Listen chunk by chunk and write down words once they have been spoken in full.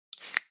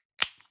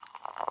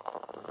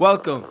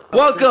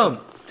Welcome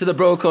to the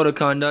Bro Code of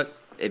Conduct.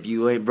 If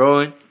you ain't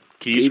broing,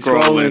 keep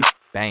scrolling.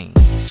 Bang.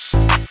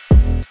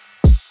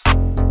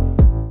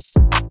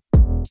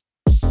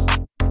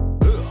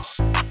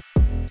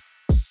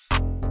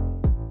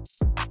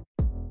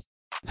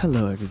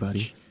 Hello,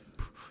 everybody.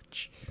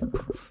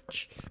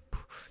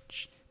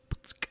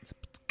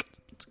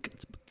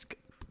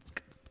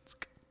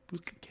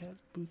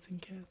 Boots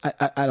and cats.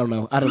 I don't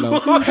know. I was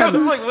like,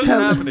 what's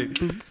happening?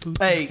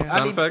 Hey,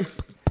 Sound effects?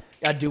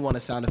 I do want a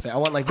sound effect. I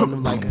want like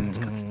them like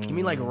give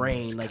me like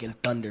rain, like in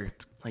thunder,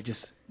 like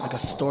just like a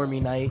stormy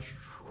night.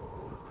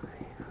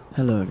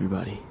 Hello,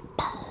 everybody.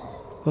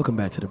 Welcome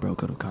back to the Bro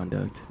Code of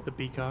Conduct. The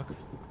peacock.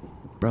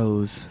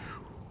 Bros,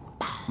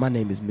 my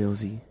name is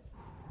Millsy.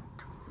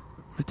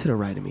 But to the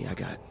right of me,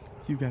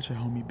 You got your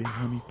homie, big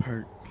homie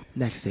Perk.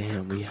 next to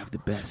him, we have the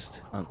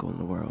best uncle in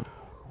the world,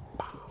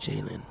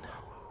 Jalen.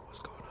 What's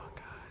going on,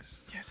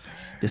 guys? Yes, sir.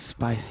 The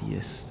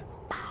spiciest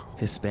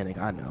Hispanic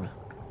I know,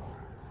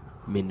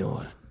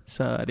 Minor.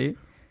 Sorry.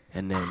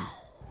 And then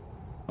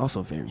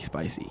also very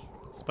spicy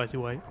Spicy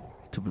white.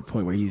 to the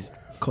point where he's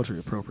culturally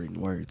appropriating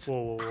words.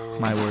 Whoa.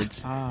 My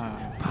words.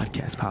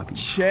 Podcast Poppy.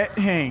 Chet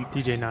Hanks.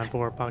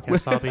 DJ94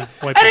 podcast Poppy.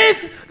 White. It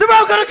is the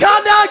Bro Code of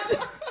Conduct!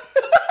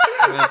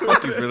 Man,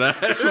 fuck you for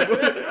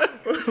that.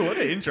 What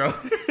an intro.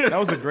 That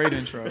was a great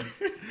intro.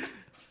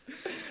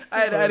 I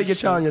had to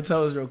get y'all on your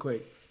toes real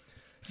quick.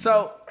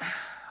 So,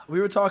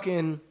 we were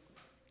talking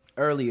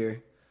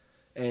earlier,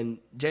 and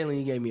Jalen,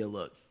 you gave me a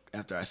look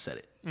after I said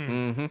it.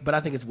 Mm-hmm. But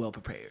I think it's well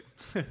prepared.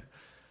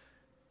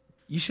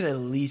 You should at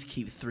least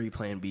keep 3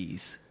 Plan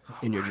Bs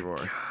in your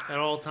drawer. At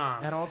all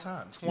times. At all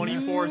times.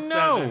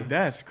 24/7.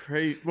 That's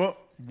crazy. Well,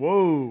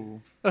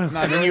 whoa. And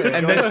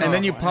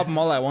then you pop them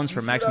all at once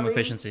for maximum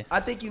efficiency. I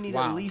think you need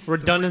at least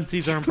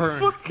Redundancies are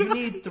important. you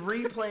need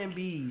 3 Plan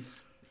Bs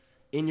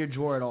in your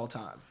drawer at all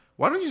times.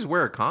 Why don't you just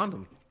wear a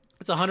condom?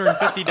 It's $150.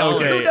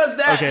 Okay. Who does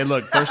that? Okay,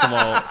 look, first of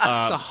all,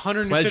 It's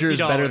 $150. pleasure is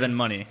better than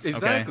money. Okay?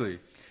 Exactly.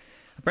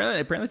 Apparently,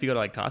 if you go to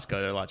like Costco,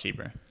 they're a lot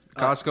cheaper.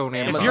 Costco and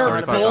Amazon. If you're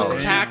 $35. bulk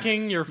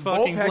packing your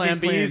fucking Bulk Plan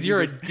packing Bs,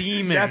 you're a Plan Bs.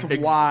 demon. That's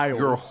wild.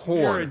 You're a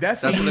whore.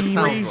 That's what it crazy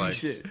sounds like.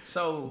 shit.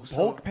 So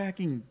Bulk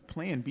packing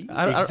Plan B?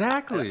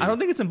 Exactly. I don't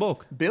think it's in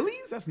bulk.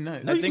 Billy's? That's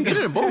nuts. I think get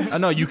it in bulk. I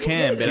know you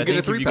can, but I get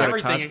a think if you go to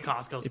Everything in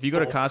Costco, Costco's if you go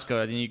to bulk. Costco,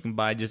 I think you can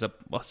buy just a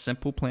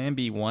simple Plan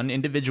B, one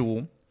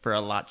individual, for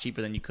a lot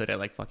cheaper than you could at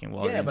like fucking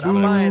Walgreens. yeah, but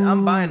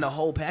I'm buying the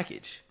whole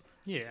package.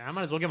 Yeah, I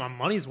might as well get my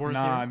money's worth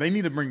Nah, here. they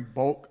need to bring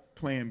bulk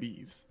Plan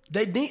Bs.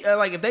 They need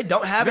like if they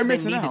don't have They're it, they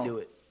missing need out. to do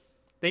it.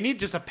 They need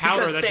just a powder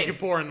Because that they- you can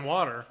pour in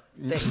water.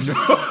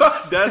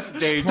 That's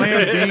dangerous.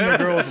 Plan B in a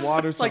girl's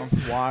water sounds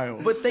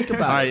wild. But think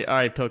about all it.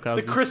 right, Pill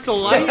Cosby. The Crystal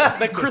Light?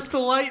 The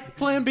Crystal Light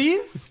Plan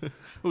Bs? It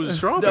was a The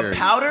strawberry.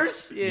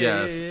 powders?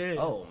 Yes.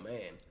 Oh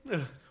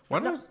man. Why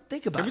No, not?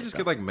 think about Can we it. just though.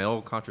 get like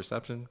male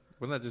contraception?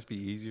 Wouldn't that just be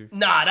easier?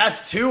 Nah,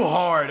 that's too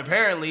hard.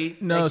 Apparently.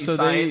 No, Thank you, so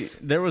science.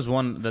 there was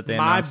one that they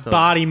My announced.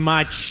 body,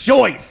 my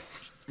choice.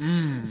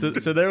 So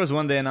there was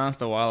one they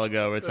announced a while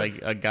ago where it's like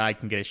a guy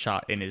can get a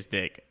shot in his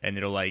dick and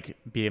it'll like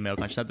be a male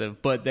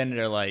contraceptive, but then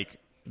they're like,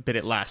 but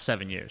it lasts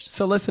 7 years.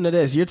 So listen to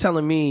this. You're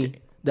telling me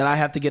that I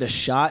have to get a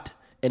shot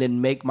and then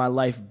make my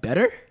life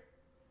better?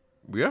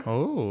 Yeah.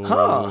 Oh,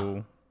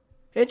 Huh.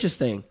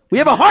 Interesting. We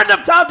have a hard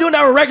enough time doing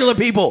that with regular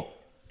people.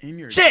 In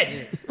your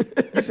Shit.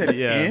 You said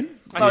Yeah. in?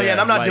 Oh yeah,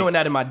 and I'm not like- doing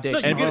that in my dick.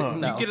 You get,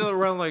 No. you get it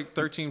around like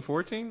 13,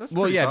 14? That's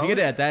Well, pretty yeah, if solid. you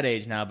get it at that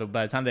age now, but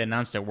by the time they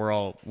announced it, we're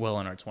all well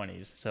in our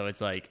 20s. So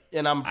it's like,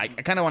 And I'm I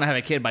kind of want to have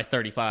a kid by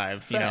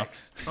 35.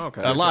 facts.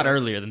 Okay. A lot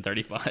earlier than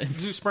 35.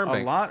 You do sperm A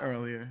bank. lot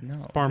earlier. No,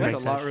 Sperm That's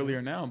bank a lot session.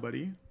 earlier now,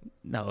 buddy.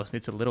 no,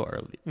 it's a little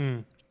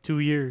early. 2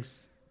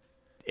 years.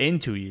 In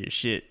 2 years,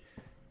 shit.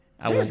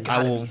 There's I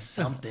gotta will. be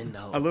something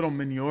though. A little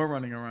manure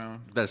running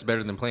around. That's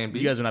better than Plan B.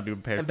 You guys will not be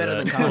prepared And for better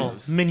that. than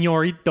condoms.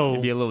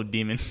 Minorito. Be a little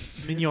demon.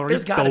 Minorito.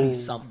 There's gotta be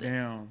something.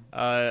 Damn.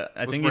 I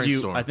Let's think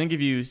brainstorm.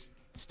 if you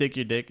stick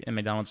your dick in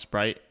McDonald's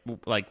Sprite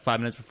like 5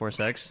 minutes before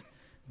sex,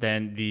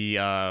 then the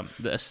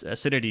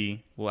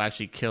acidity will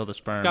actually kill the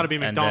sperm. It's gotta be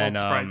And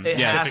McDonald's then, Sprite. It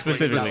yeah, has to be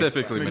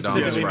Specifically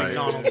McDonald's Specifically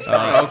Sprite.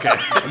 McDonald's.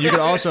 Okay. You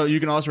can also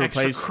Extra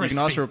replace crispy.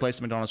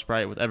 the McDonald's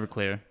Sprite with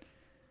Everclear.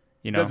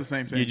 You know, Does the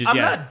same thing. You just, I'm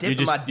yeah, not dipping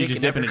you just, my you dick just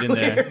in dipping it in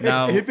there. Everclear.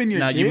 Now, Dipping your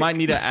now you dick? might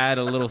need to add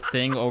a little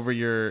thing over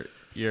your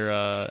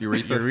urethra. It's You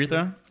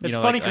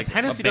know, funny like because a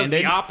Hennessy does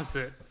the Band-Aid.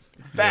 opportunity.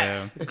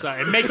 Facts.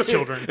 It makes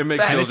children. It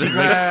makes Hennessy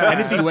children.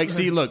 Hennessy wakes.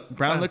 See, look,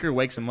 brown liquor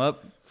wakes him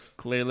up.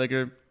 Clear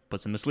liquor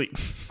puts him to sleep.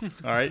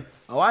 All right.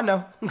 Oh, I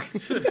know.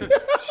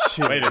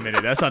 Wait a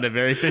minute. That sounded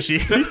very fishy.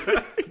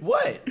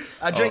 What?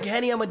 I drink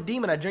Henny, I'm a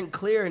demon. I drink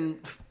clear and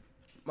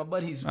my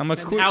buddies. I'm a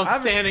queer.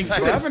 Outstanding So I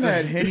haven't citizen.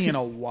 had Henny in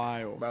a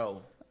while.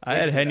 Bro. I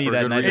had Henny For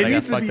that good night reason. that I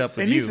got fucked up it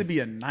with needs to you. be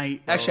a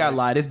night. though. Actually, I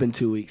lied. It's been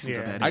 2 weeks since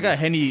Yeah. I've had I it. got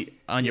Henny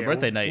on your Yeah,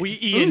 birthday night. We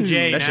E and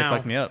J That now. shit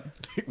fucked me up.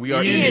 We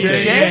are Ian eating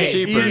J.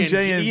 cheaper.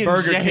 E&J and E&J.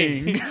 Burger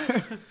King.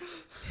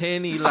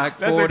 Henny like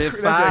That's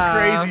 45.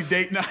 a crazy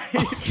date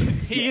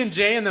night. E and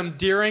J and them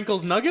deer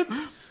ankles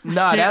nuggets.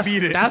 Nah, Can't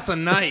beat it. That's a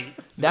night.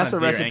 That's a Not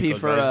deer recipe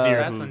ankles, for bro. It's deer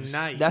That's a hooves.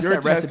 night. that's You're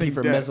that recipe testing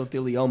for death.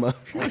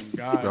 mesothelioma.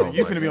 God, Oh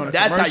you my finna be on a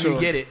That's how commercial. you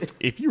get it.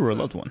 If you were a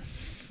loved one,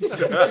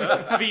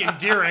 I've eaten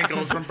deer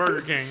ankles from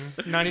Burger King.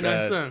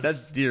 99 cents.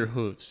 that's deer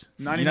hooves.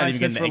 You're not 99 even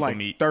cents getting for the ankle like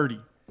meat. 30.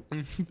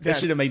 That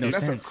should have made no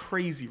That's sense. a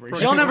crazy ratio.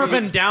 Y'all never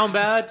been down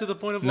bad to the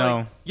point of No.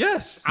 like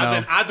Yes.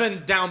 No. I've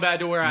been down bad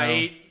to where No.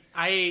 I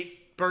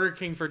ate Burger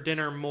King for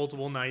dinner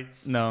multiple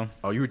nights. No.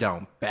 Oh, you were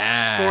down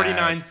bad.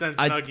 49 cents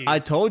I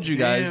nuggies. told you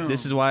guys Damn.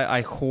 this is why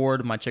I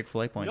hoard my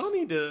Chick-fil-A points. Y'all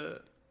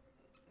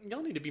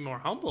need to be more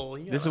humble.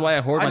 This is why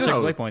I hoard I my just-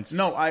 Chick-fil-A points.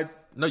 No,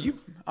 No, you.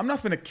 I'm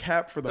not finna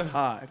cap for the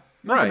pod. I'm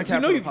not Right. finna cap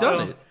You know for the you've pod.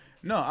 done it.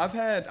 No,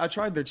 I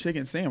tried their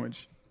chicken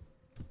sandwich.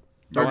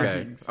 Burger Okay.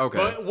 King's. Okay.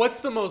 But what's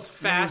the most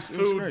fast it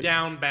was food great.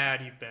 down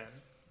bad you've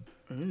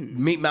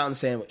been? Meat Mountain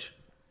sandwich.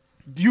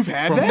 You've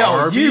had that? No,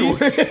 Arby's? you.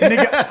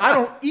 Nigga, I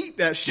don't eat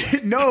that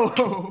shit. No.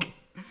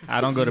 I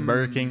don't go to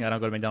Burger King. I don't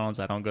go to McDonald's.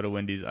 I don't go to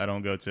Wendy's. I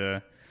don't go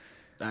to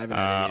I haven't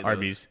had any of those.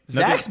 Arby's.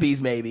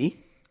 Zaxby's maybe.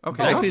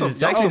 Okay. Zaxby's Also-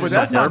 is- Zaxby's also is with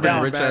not suburban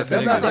down rich bad. ass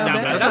That's niggas. not down Down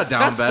bad. bad. That's not down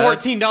That's bad.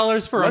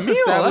 $14 for Let's a meal.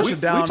 establish That's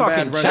a down we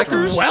talking bad checkers?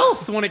 restaurant.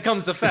 wealth when it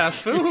comes to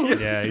fast food.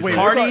 Yeah, he's Wait,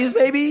 right. we're Hardee's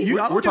maybe. I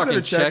don't We're consider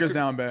talking checkers checker-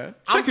 down bad.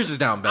 Checkers is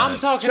down bad. I'm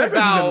talking Checkers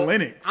is in about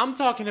Lennox. I'm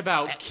talking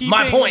about keeping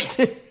My point.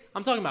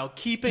 I'm talking about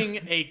keeping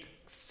a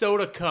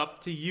soda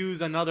cup to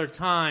use another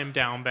time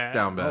down bad.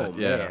 Down bad. Oh,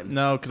 yeah. man.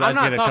 No, because I I'm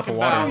just not get a cup talking of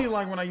about- water. Probably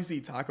like when I used to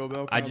eat Taco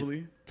Bell, I just,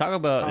 probably. Taco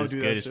Bell I'll is do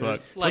good that as shit. fuck.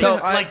 Like, So-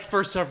 like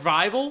for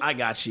survival. I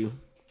got you.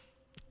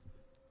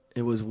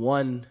 It was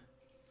one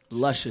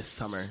luscious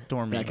summer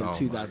Stormy. back in Oh my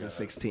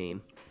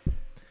 2016.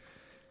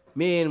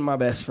 Me and my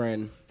best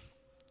friend,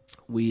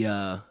 we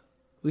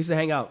used to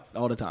hang out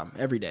all the time,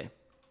 every day.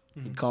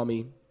 He'd call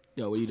me,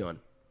 yo, what are you doing?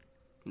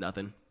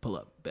 Nothing. Pull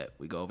up. Bet.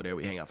 We go over there.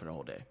 We hang out for the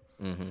whole day.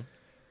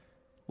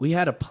 We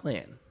had a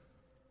plan,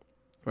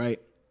 right?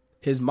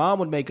 His mom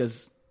would make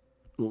us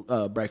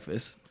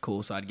breakfast.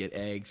 Cool. So I'd get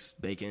eggs,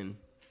 bacon,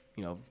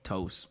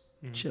 toast,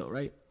 chill,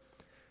 right?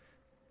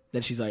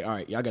 Then she's like, all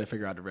right, y'all got to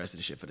figure out the rest of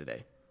the shit for the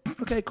day.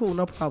 Okay, cool.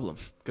 No problem.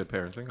 Good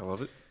parenting. I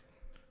love it.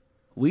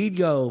 We'd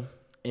go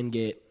and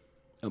get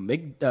a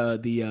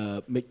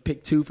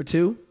McPick 2 for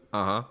 $2,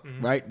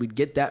 right? We'd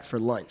get that for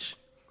lunch.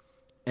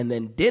 And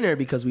then dinner,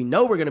 because we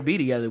know we're going to be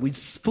together, we'd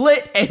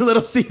split a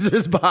Little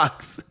Caesars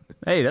box.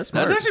 Hey, that's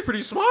smart. That's actually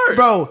pretty smart.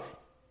 Bro,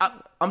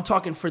 I'm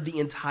talking for the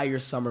entire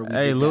summer. We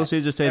Hey, did Little that.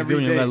 Caesars tastes Every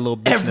good when you got a day. little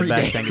bitch in Every the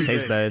back day. saying it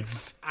tastes bad.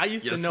 I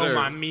used to Yes, know sir.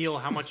 my meal,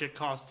 how much it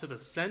costs to the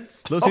cent.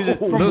 Little Caesars,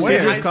 from Little where?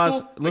 Caesars High cost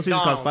school? Little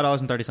Caesars cost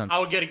McDonald's. I $5.30.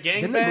 would get a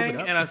Didn't they move it gangbang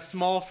up? and a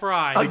small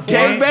fry. A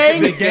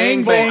gangbang? The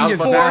gangbang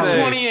is Four valid.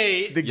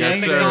 $4.28. The Yes,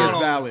 gangbang sir. is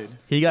valid.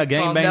 He got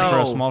gangbang No. for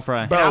a small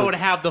fry. Bro. And I would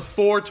have the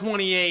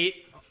 $4.28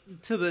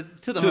 to the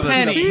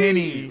penny.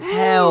 Penny.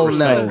 Hell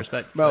no.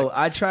 Respect. Bro,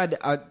 I tried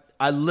to,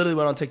 I literally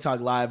went on TikTok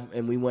Live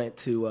and we went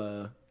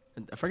to,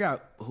 I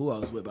forgot who I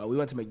was with, but we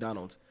went to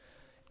McDonald's.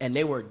 And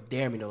they were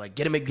daring me. They're like,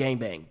 get a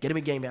McGangBang. Get a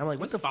McGangBang. I'm like,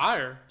 what It's the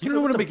fire. You know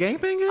what a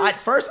McGangBang is? At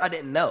first, I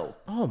didn't know.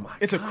 Oh my.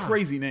 It's a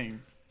crazy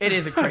name. It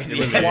is a crazy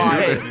It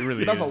name.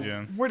 really That's is, a-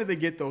 yeah. Where did they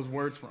get those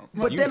words from?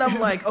 But then I'm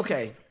like,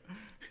 okay,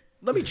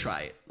 let me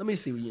try it. Let me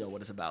see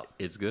what it's about.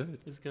 It's good.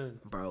 It's good.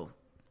 Bro,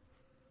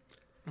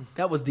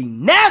 that was the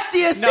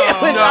nastiest No,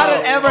 sandwich no,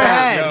 I'd ever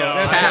had.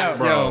 That's Cap, cap,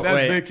 bro. That's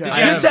Wait. big cap. Did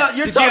You're you have,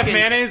 you're did you have talking.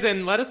 mayonnaise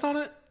and lettuce on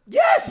it? You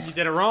Yes.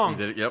 did it wrong.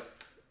 Did it? Yep.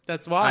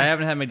 That's I why.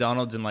 haven't had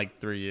McDonald's in like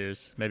 3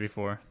 years, maybe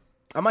 4.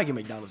 I might get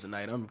McDonald's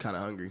tonight. I'm kind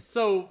of hungry.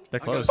 So They're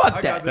closed. Fuck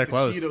I that. got the They're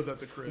closed. taquitos at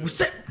the crib.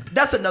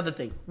 That's another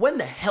thing. When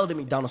the hell did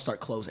McDonald's start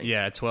closing?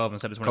 Yeah, 12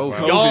 instead of 24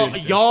 COVID.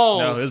 hours. y'all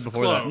No, it was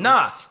before that. close.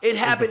 Nah, it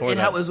happened. before It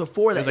that. was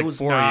before It that. was like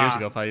 4 Nah. years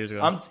ago, 5 years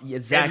ago.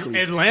 Exactly.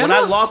 Atlanta? When I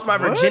lost my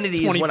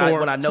virginity is when I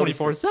noticed.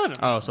 24/7.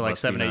 Oh, so like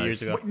Must be 7, 8 nice.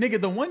 years ago. Wait, nigga,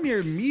 the one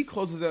near me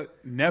closes at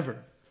never.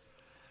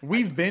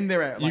 We've been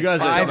there at like You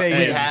guys 5 are, a.m.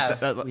 hey, have.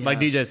 We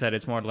like have. DJ said,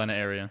 it's more Atlanta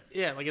area.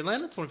 Yeah, like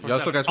Atlanta 24/7. Y'all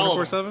still got All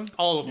of 24/7? them.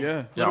 All of them.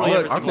 Yeah. Yeah, Literally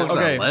every our single close one.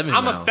 at Okay. 11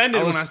 I'm now.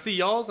 offended I was- when I see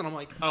y'all's, and I'm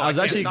like, oh, I was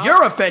can't actually- stop.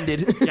 You're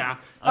offended. Yeah.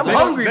 I'm They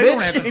don't- hungry, They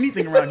don't have bitch.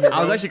 anything around here. I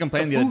was bro. actually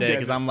complaining It's the a other day food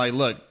because desert. I'm like,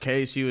 look,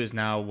 KSU is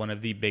now one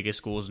of the biggest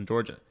schools in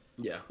Georgia.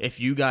 Yeah.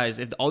 If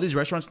all these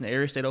restaurants in the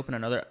area stayed open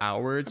another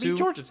hour or two,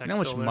 Georgia Tech's you know how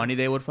much still there. money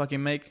they would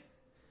fucking make?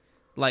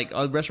 Like,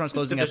 restaurants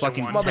closing at Division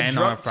fucking one. Mother 10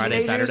 on a drunk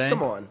Friday, teenagers? Saturday.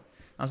 Come on.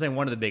 I'm saying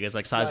one of the biggest,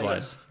 like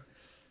size-wise.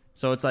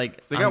 So it's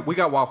like, We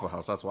got Waffle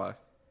House. That's why.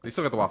 They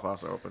still got the Waffle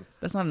House open.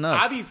 that's not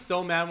enough. I'd be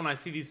so mad when I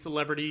see these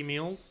celebrity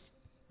meals,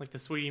 like the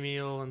Sweetie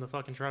meal and the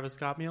fucking Travis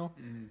Scott meal,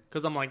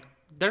 because I'm like,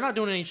 they're not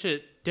doing any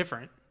shit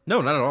different. No,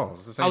 not at all.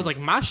 It's the same. I was like,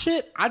 my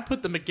shit, I'd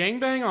put the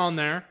McGangBang on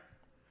there,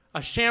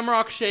 a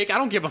Shamrock Shake. I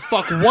don't give a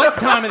fuck what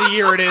time of the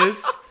year it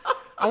is.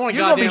 I want a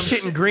You're gonna be goddamn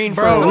shitting green for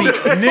Bro, a week.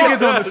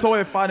 niggas on the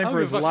toilet fighting for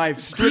his life.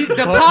 The Stripped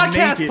butt podcast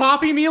naked.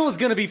 Poppy meal is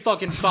gonna be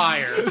fucking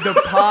fire.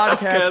 The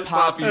podcast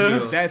Poppy poppy.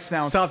 meal. That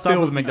sounds Top with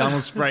filthy.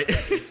 McDonald's Sprite.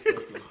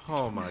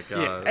 oh my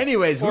god.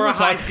 Anyways, we Or were a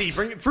high talking. C.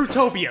 Bring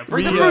Fruitopia.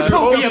 Bring the We,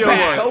 Fruitopia Fruitopia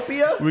back.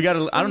 Utopia? We got.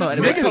 I don't know. Niggas-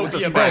 Any,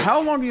 Fruitopia Bro, back.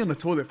 how long are you on the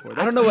toilet for?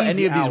 I don't know what That's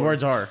any of easy these hour.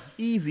 words are.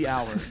 Easy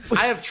hour.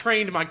 I have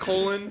trained my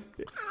colon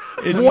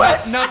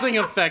What? Nothing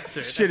affects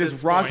it. Shit at is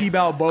this Rocky point.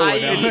 Balboa I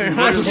down eat there.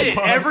 my shit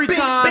every Bing,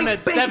 time bing,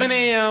 at bing. 7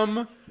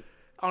 a.m.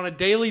 on a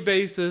daily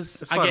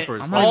basis. It's I fun get for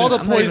his all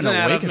life. the poison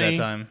out awake of at that me.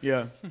 time.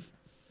 Yeah.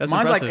 That's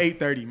Mine's impressive. like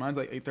 8:30. Mine's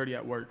like 8:30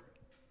 at work.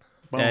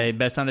 Boom. Hey,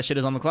 best time to shit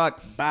is on the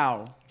clock.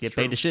 Bow. Get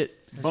paid to shit.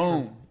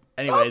 Boom.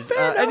 Anyways,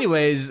 fair enough.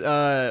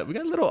 we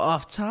got a little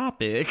off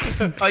topic.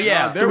 Oh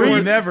yeah, There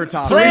was never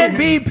top. Plan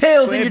B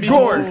pills in your B.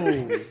 drawer.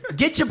 Oh.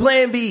 Get your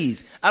Plan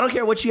Bs. I don't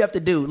care what you have to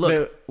do.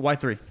 Look, Why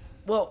 3?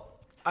 well,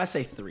 I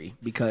say 3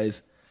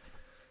 because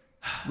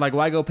Like,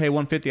 why go pay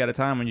 $150 at a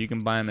time when you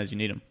can buy them as you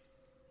need them?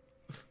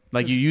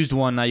 Like, you used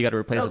one, now you got to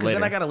replace no, it because later.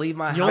 then I gotta leave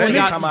my You house only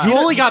every time got, I. you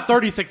only got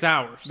 36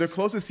 hours. The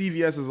closest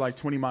CVS is like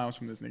 20 miles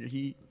from this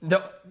nigga.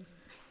 No,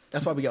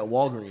 that's why we got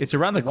Walgreens. It's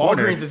around the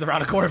corner. Walgreens is around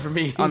the corner for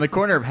me. On the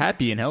corner of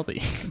Happy and Healthy.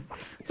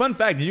 Fun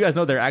fact: did you guys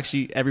know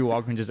every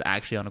Walgreens is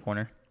actually on a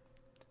corner?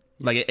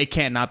 Like, it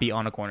can't not be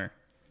on a corner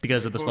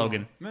because of the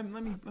slogan. Let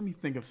me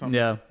think of something.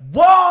 Yeah.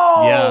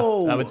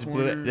 Whoa! Yeah, I would just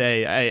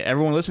hey,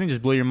 everyone listening,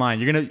 just blew your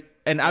mind. You're gonna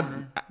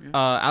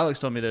Alex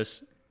told me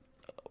this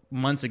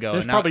months ago.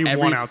 There's and now probably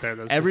one out there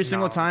that's every just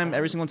single not time,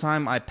 every single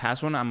time I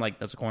pass one, I'm like,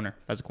 that's a corner,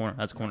 that's a corner,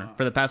 that's a corner.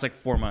 For the past like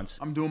 4 months.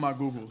 I'm doing my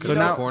Google. So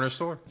now, corner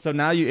store. so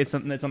now it's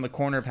on the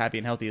corner of Happy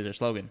and Healthy is their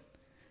slogan.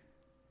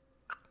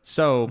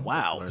 So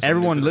Wow.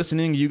 everyone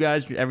listening, you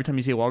guys, every time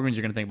you see a Walgreens,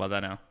 you're gonna think about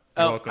that now.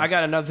 You're Oh, welcome. I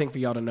got another thing for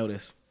y'all to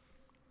notice.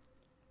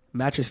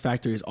 Mattress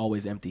Factory is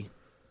always empty.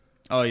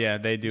 Oh yeah,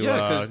 they do. Yeah,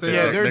 'cause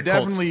Yeah, they're Cults.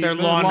 definitely They're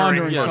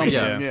laundering laundering something.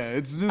 money. Yeah, Yeah.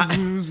 it's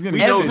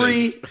gonna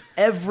be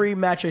Every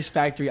Mattress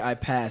Factory I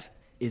pass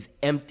is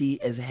empty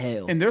as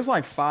hell. And there's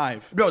like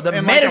 5. Bro, the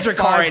And like a manager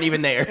car 5 ain't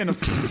even there. in a-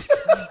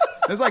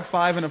 there's like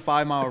 5 in a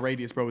 5-mile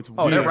radius, bro. It's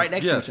Oh, weird. they're right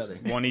next Yes. to each other.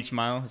 one each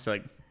mile. It's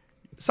like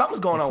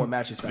Something's going on with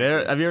Mattress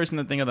Factory. have you ever seen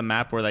the thing of the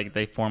map where like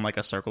they form like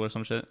a circle or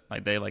some shit?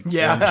 Like they like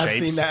Yeah, form I've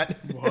shapes? seen that.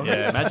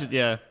 Yeah, matches.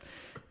 Yeah.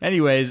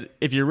 Anyways,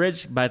 if you're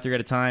rich, buy 3 at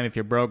a time. If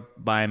you're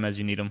broke, buy them as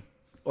you need them.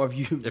 Or if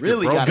you you're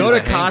really broke, got Go to a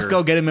hanger.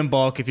 Costco, get them in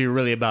bulk if you're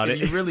really about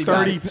if it. you really got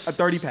 30 it. a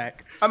 30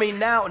 pack. I mean,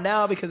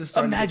 now because it's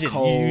starting Imagine to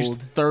get you used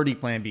cold, 30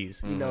 Plan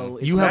Bs. you know,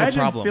 it's You have a Imagine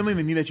problem. feeling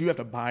the need that you have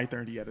to buy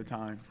 30 at a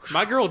time.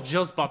 My girl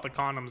just bought the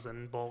condoms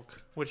in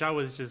bulk, which I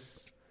was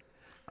just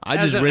I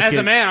as, just a, risk as it.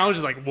 a man, I was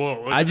just like,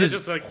 whoa. I It's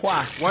just- like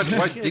Why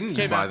didn't you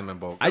Came buy out. them in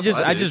bulk? I That's just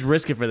what I did. just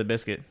risk it for the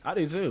biscuit. I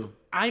do too.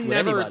 I With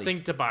never anybody.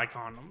 think to buy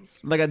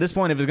condoms. Like at this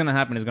point, if it's gonna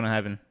happen, it's gonna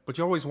happen. But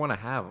you always want to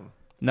have them.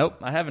 Nope,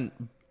 I haven't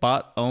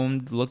bought,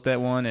 owned, looked at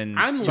one, and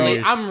I'm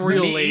years. I'm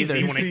real Me lazy either.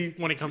 when See- it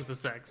when it comes to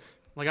sex.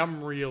 Like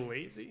I'm real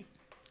lazy.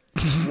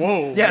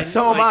 Whoa. Yeah,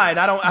 so am like-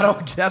 I. I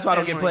don't. That's why I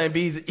don't and get like- Plan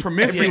Bs. every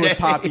Promiscuous day.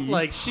 poppy.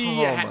 Like she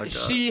Oh my God.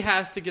 she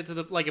has to get to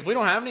the like if we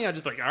don't have any, I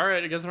just be like, all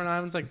right, I guess we're not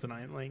having sex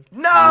tonight. Like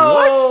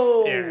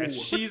No. yeah,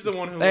 she's the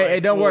one who. Hey, like, hey,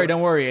 don't will- worry,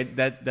 don't worry.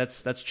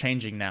 That's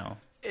changing now.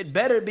 It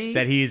better be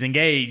That he is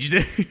engaged.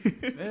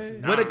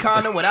 with a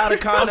condom, without a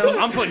condom.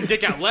 I'm putting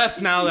dick out less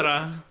now that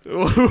I.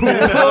 Yo, it's a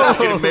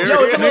little Nigga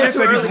too said early he's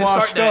to start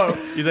washed that. up.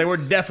 He's like, we're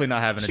definitely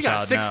not having She a got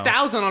child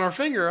 6,000 on her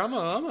finger. I'm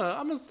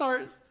gonna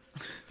start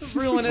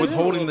reeling it in a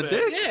Withholding little the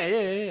bit.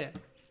 dick?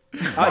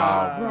 Yeah.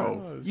 Wow,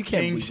 bro. You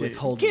can't King be shit.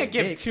 withholding. Can't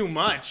dick. give too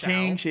much.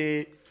 King Al.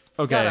 shit.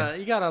 Okay.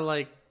 You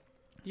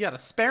gotta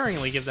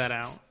sparingly give that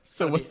out.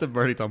 So what's the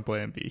verdict on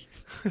Plan B?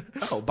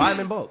 Oh, buy them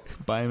in bulk.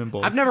 Buy him in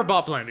bulk. I've never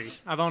bought Plan B.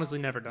 I've honestly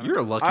never done You're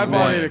it. a lucky I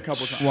bought man. it a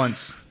couple times.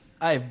 Once.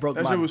 I have broke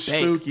That my shit was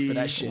bank spooky. for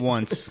that shit.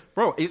 Once.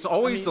 Bro, it's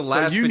always the so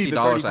last you need the $50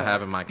 I 30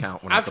 have in my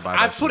account when I have to buy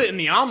that I've put shit. it in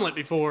the omelet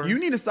before. You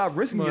need to stop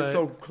risking it But-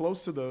 so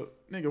close to the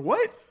nigga.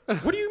 What?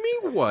 What do you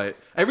mean what?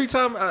 Every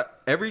time I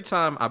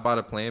bought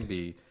a Plan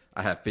B,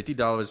 I have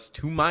 $50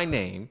 to my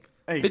name.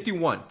 Hey,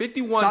 51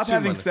 Stop to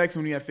having my sex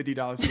when you have $50 to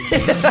your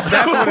name. That's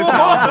what it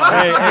sounds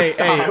like.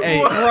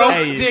 Hey, Broke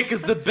hey. dick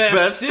is the best,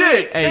 Best dick.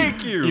 dick. Hey,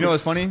 Thank you. You know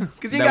what's funny?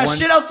 Because you ain't got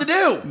shit else to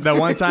do. That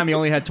one time he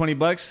only had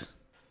 $20.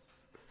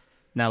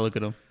 Now look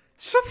at him.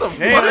 Shut the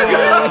fuck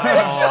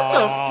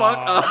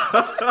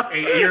up.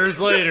 8 years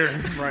later.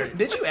 Right.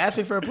 Did you ask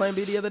me for a Plan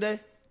B the other day?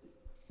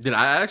 Did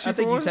I actually I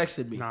think for you one?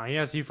 texted me. Nah, he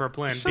asked you for a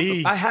Plan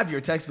B. I have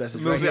your text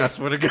message right Lizzie, here. I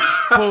swear to God.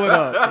 Pull it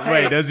up.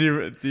 Wait,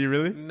 do you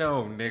really?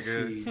 No, Let's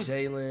nigga. see,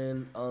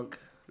 Jalen, Unk.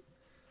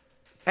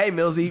 Hey,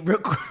 Millsy, real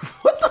quick.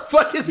 What the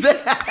fuck is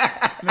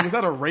that? Nigga, is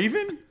that a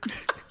raven?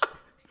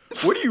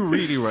 What are you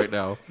reading right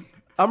now?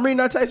 I'm reading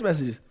our text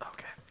messages.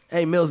 Okay.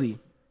 Hey, Millsy,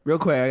 real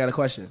quick, I got a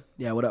question.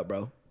 Yeah, what up,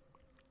 bro?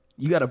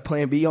 You got a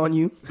Plan B on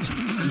you?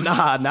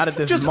 Nah, not at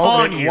this Just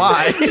moment. on you.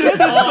 Why? On you. You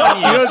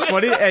know what's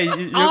funny? Hey,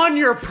 On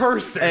your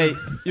person. hey,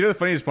 you know the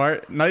funniest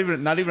part? Not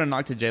even a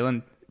knock to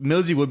Jalen.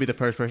 Millsy would be the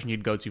first person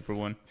you'd go to for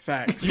one.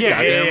 Facts. Yeah,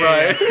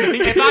 right.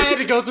 If I had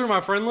to go through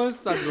my friend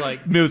list, I'd be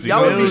like, Millsy.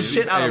 Y'all was Millsy. just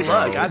shit out of Hey, bro.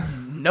 luck. I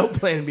no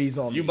Plan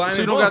Bs on You me. buying So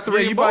you in don't got bulk? 3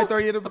 Yeah, in you buy bulk?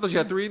 30 at a- I thought you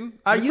had 3 in.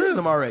 I used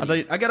them I already. thought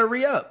you- I got to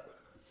re-up.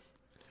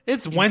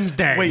 it's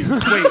Wednesday. Wait,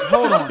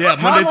 hold on. Yeah,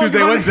 How Monday, long Tuesday,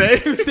 do they-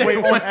 Wednesday. Wait,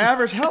 on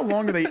average, how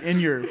long are they in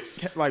your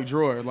like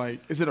drawer? Like,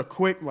 is it a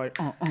quick like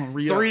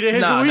re-up? 3 days a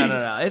No, week.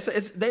 no.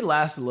 It's they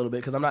last a little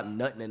bit because I'm not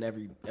nutting in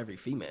every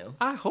female.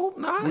 I hope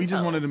not. We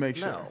just wanted to make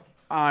sure. No.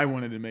 I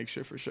wanted to make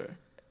sure for sure.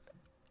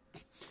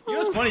 You know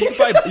what's funny?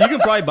 You can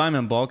probably buy them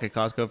in bulk at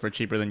Costco for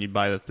cheaper than you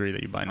buy the 3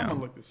 that you buy I'm now. gonna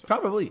look this up.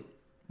 Probably.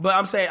 But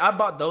I'm saying I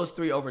bought those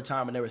 3 over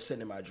time and they were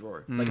sitting in my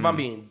drawer. Like if I'm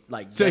being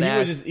like So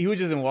dead he was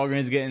just in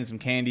Walgreens getting some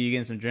candy,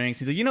 getting some drinks.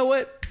 He's like, you know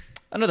what?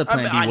 Another I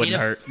Plan mean, B I wouldn't need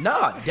hurt.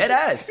 Nah, dead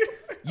ass.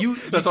 You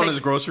That's on take- his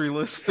grocery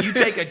list. You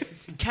take a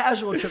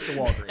casual trip to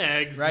Walgreens.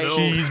 Eggs, right? milk.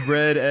 Cheese,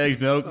 bread, eggs,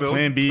 milk,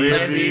 Plan B.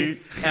 Plan B.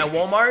 At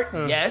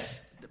Walmart,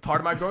 yes. Part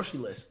of my grocery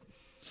list.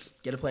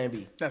 Get a Plan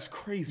B. That's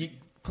crazy.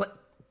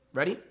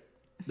 Ready?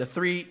 The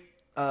 3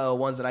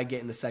 ones that I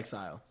get in the sex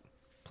aisle.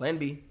 Plan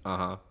B,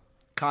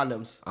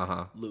 condoms,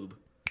 lube.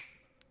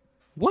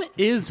 What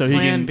is So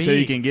Plan B?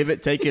 he can give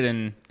it, take it,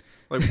 and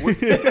Like,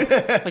 what,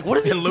 Like,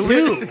 what does it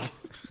do?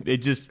 it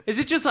just. Is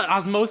it just like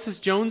Osmosis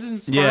Jones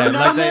and sperm Yeah, down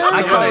like there?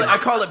 I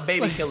call it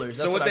baby killers.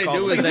 That's So what I they call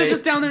do them. is Like, is they- it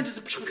just down there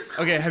just...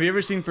 Okay, have you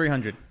ever seen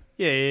 300?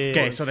 Yeah.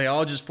 Okay, so they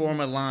all just form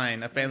a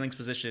line, a phalanx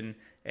position,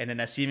 and then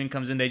as semen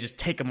comes in, they just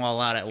take them all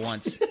out at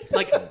once.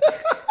 Like,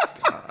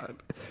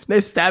 They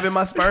stabbing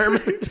my sperm.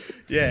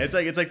 Yeah, it's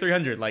like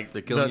 300. Like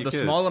They're killing the your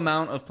kids. small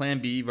amount of Plan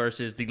B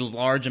versus the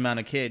large amount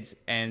of kids,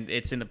 and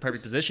it's in the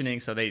perfect positioning,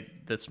 so the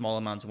small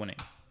amount's winning.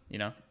 You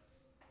know.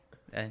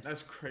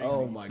 That's crazy.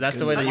 Oh my! That's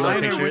the way that you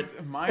want to picture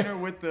it. Minor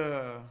with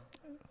the.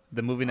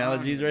 The movie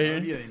analogies right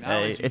here. Yeah, Hey,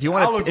 analogies. if you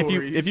want to,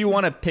 Allegories. if you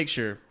want to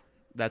picture,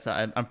 that's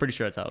how, I'm pretty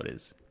sure that's how it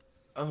is.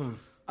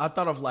 I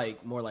thought of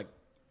like more like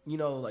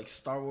like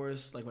Star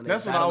Wars, like when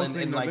That's they're what I was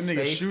battling in thinking. like Them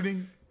niggas space.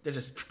 shooting. They're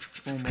just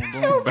Boom, boom,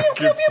 boom.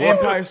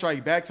 Empire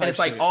Strike Back type and it's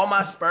like shit. all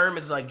my sperm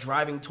is like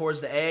driving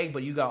towards the egg,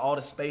 but you got all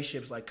the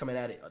spaceships like coming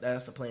at it.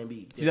 That's the Plan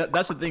B. See,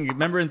 that's the thing.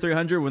 Remember in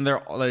 300 when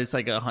it's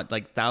like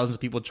like thousands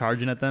of people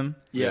charging at them,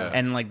 Yeah.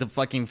 and like the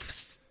fucking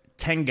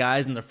 10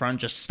 guys in the front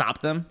just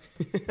stop them.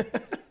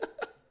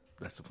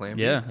 that's the Plan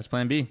B. Yeah, that's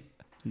Plan B.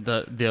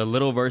 The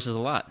little versus a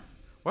lot.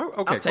 Why,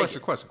 okay, I'll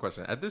take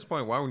question. At this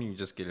point, why wouldn't you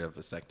just get a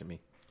vasectomy?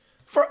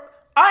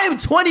 I am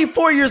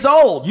 24 years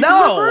old. You no,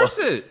 can reverse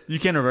it. You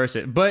can reverse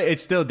it, but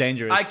it's still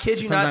dangerous. I kid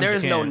you not. Sometimes There you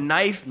is no can.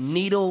 knife,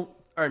 needle,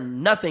 or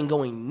nothing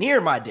going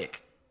near my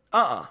dick.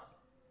 I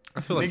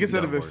feel like Niggas you've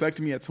said a done worse.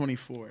 vasectomy at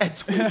 24. At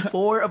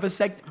 24 of a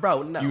sect,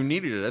 bro. No, You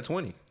needed it at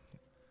 20.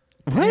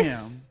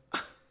 Damn.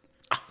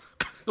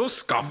 Don't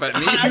scoff at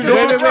me. Wait, I'm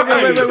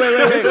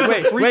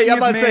freakiest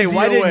about to say, man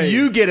why DOA. didn't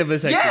you get a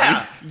vasectomy?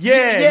 yeah,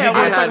 Yeah, When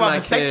I I talk had about my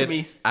kid.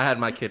 vasectomies, I had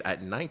my kid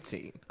at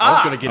 19. I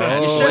was gonna get it.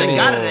 At you should have 20.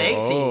 got it at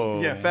 18.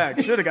 Yeah,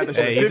 facts. Should have got the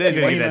shit Hey, at he 15. said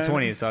he's gonna get it at man.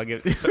 20, so I'll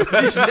give it. You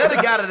should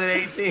have got it at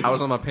 18. I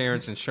was on my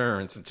parents'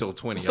 insurance until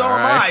 20. So all am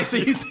right? I. So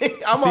you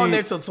think I'm on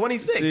there till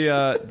 26? See,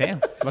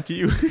 damn, lucky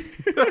you.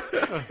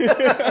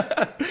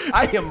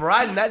 I am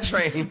riding that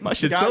train. My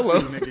shit's Got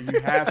solo. to, nigga. You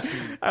have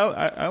to.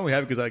 I only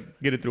have it because I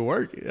get it through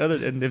work.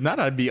 And if not,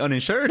 I'd be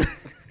uninsured.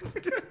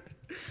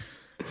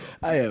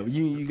 I am.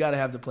 You got to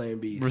have the Plan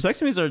B.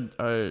 Vasectomies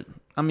are,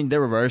 I mean,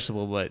 they're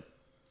reversible, but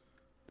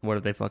what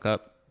if they fuck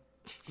up?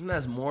 And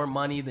that's more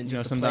money than You know,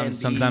 just the Plan B.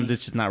 sometimes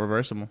it's just not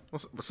reversible.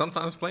 Well,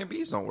 sometimes Plan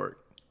Bs don't work.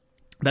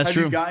 That's Have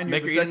true. you gotten your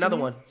Make her eat another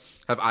vasectomy? one.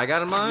 Have I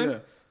gotten mine? Yeah.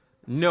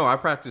 No, I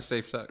practice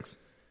safe sex.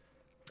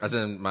 As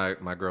in, my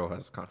girl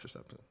has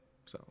contraceptive.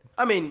 So,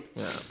 I mean,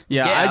 yeah.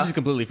 Yeah, Yeah. I just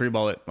completely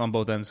freeball it on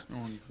both ends.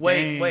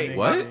 wait. Dang,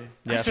 What? nigga.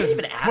 I Yeah. can't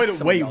even ask. Wait,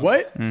 somebody else.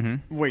 what?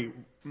 Wait,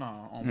 no.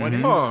 On what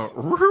end? Oh,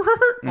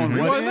 On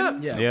what rewind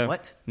end? that? Yeah.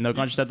 What? No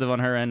contraceptive on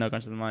her end, no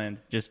contraceptive on my end.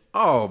 Just,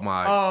 Oh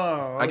my!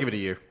 Oh, I give it a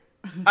year.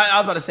 I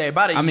was about to say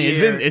about a year. I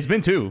mean, it's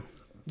been 2.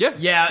 Yeah,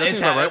 Yeah, that it's seems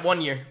about had right.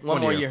 1 year.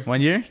 One more year.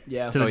 1 year?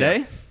 Yeah. To the Oh, yeah.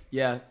 day?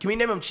 Yeah. Can we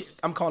name him?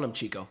 I'm calling him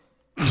Chico.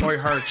 Or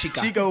her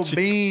Chica. Chico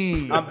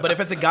Bean. But if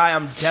it's a guy,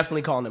 I'm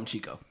definitely calling him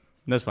Chico.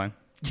 That's fine.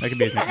 That could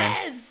be his nickname.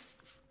 Yes.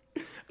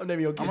 I'm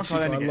naming your kid I'm gonna Chico.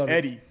 call that I nigga love it.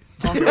 Eddie.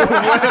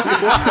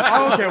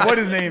 I don't care what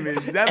his name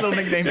is. That little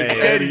nickname is It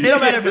Eddie.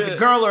 don't matter if it's a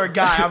girl or a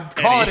guy. I'm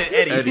calling it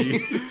Eddie.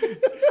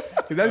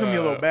 Because that's gonna be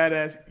a little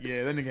badass.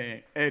 Yeah, that nigga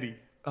ain't Eddie.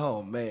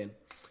 Oh man.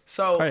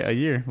 So All right, a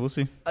year. We'll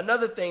see.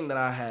 another thing that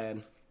I had.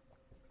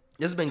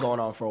 This has been going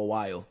on for a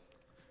while.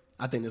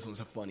 I think this one's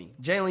funny.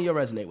 Jalen, you'll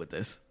resonate with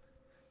this.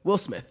 Will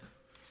Smith.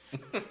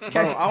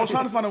 Bro, I was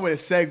trying to find a way to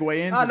segue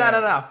into Oh, that.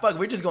 no. Fuck,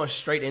 we're just going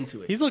straight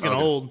into it. He's looking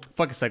old.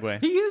 Fuck a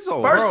segue. He is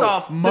old. First Bro,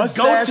 off,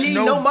 mustache, the goatee,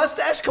 no- no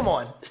mustache. Come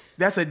on,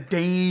 That's a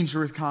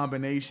dangerous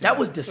combination. that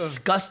was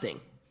disgusting.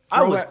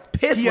 I Bro, was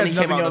pissed he when has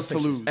he came nothing out else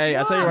those to pictures. lose. Hey,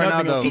 I'll tell you right now,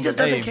 Nothing else. though. He just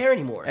doesn't hey, care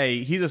anymore.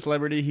 Hey, he's a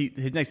celebrity.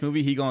 His next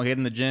movie, he gonna get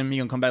in the gym. He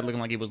gonna come back looking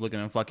like he was looking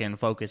in fucking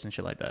Focus and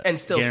shit like that. And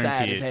still sad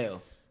Guaranteed. as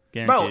hell.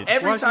 Bro, Guaranteed.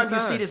 every Why is he time you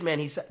sad? see this man,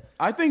 he's sad.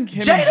 I think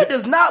him Jada and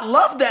does not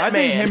love that I man.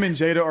 think him and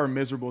Jada are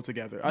miserable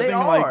together. I They think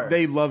are. like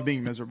they love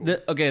being miserable.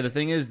 Okay, the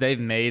thing is, they've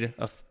made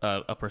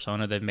a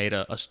persona. They've made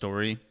a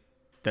story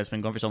that's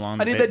been going for so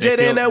long. I need they, that Jada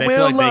feel, and that they Will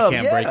feel like love, they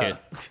can't yeah. break it.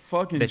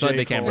 Fucking They feel like J.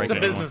 they can't Cole. break It's a it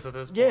anymore. business at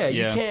this point. Yeah,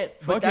 you Yeah. can't.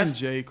 But Fucking that's,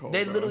 J. Cole,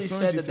 they bro. literally As soon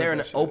said as he that said they're in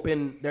that an shit.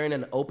 open. They're in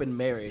an open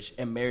marriage,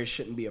 and marriage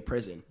shouldn't be a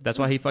prison. That's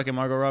why he fucking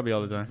Margot Robbie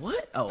all the time.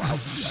 What? Oh,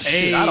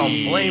 shit, I don't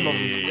blame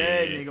him.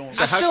 Yeah, nigga.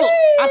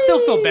 I still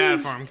feel bad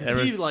for him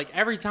because he like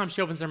every time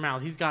she opens her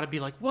mouth, he's got to be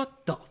like,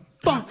 "What the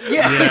fuck?"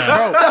 Yeah,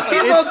 bro.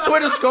 He's on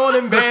Twitter scrolling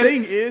in The bed.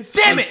 thing is,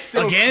 Damn he's it,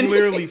 still again?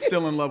 clearly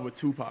still in love with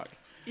Tupac.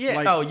 Yeah.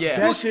 Like, Oh, yeah.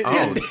 that shit. Oh.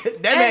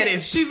 that man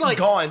is She's like,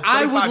 gone.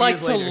 I would 25 like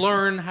years to later.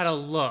 learn how to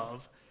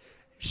love.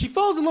 She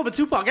falls in love with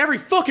Tupac every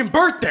fucking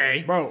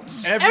birthday. Bro,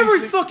 Every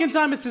fucking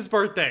time it's his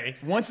birthday.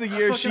 once a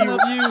year, she. Fucking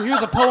love you.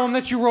 Here's a poem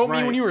that you wrote me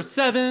Right. when you were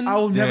 7. I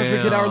will never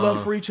forget our Damn.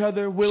 love for each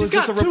other. Will She's is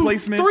just a got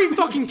replacement. 3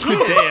 fucking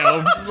kids.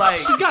 Damn. Like,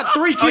 She's got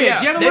 3 kids. oh, yeah.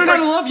 You haven't They learned how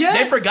to for- love yet?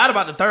 They forgot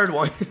about the third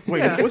one.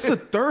 Wait, what's the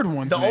third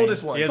one? The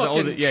oldest one. He has the Fucking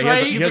older, yeah,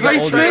 Trey- he has Trey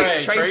the older.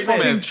 Smith? Trey Smith.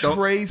 Smith. Don't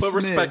Trey put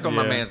respect Smith. on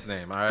my Yeah. man's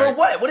name. All right. For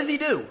what? What does he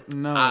do?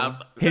 No.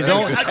 His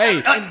own.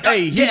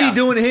 Hey, he yeah. be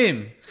doing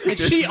him. And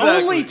she Exactly.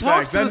 only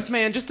talks Facts. to this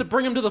man just to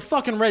bring him to the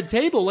fucking red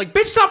table. Like,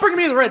 bitch, stop bringing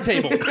me to the red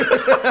table.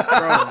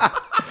 The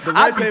I'd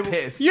red be table.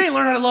 pissed. You ain't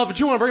learned how to love, but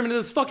you want to bring him to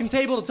this fucking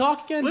table to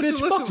talk again? Listen,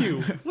 bitch, listen, fuck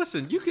you.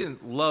 Listen, you can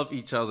love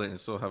each other and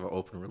still have an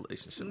open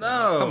relationship.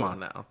 No. Come on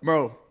now.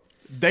 Bro,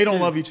 they don't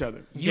love each other.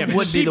 You Yeah, but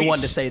would be she the be- one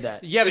to say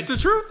that. Yeah, It's but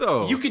the truth,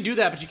 though. you can do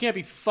that, but you can't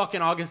be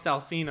fucking August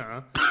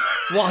Alsina.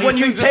 While When he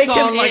you sings a take him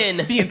song like in.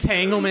 The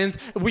Entanglements,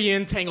 we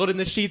entangled in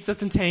the sheets,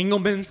 that's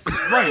entanglements.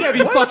 Right. You can't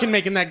be What? fucking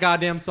making that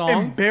goddamn song.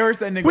 Embarrass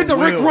that nigga. With the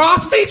Rick Will.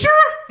 Ross feature?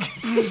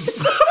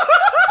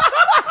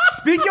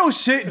 Speak your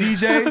shit,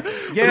 DJ.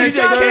 Yes,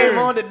 DJ sir. came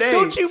on today.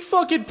 Don't you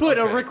fucking put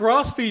a Rick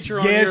Ross feature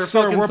on your Yes,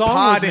 sir. fucking We're song with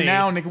potting me.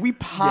 now, nigga. We Yeah,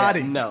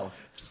 potting. no.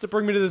 Just to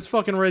bring me to this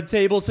fucking red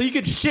table so you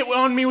could shit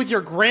on me with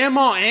your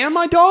grandma and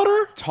my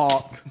daughter?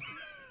 Talk.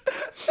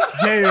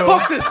 Yeah.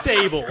 Fuck this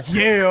table.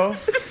 Yeah.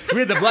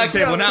 We at the black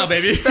table now,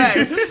 baby.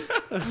 Facts.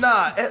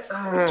 Nah.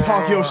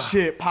 Talk your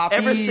shit, Poppy.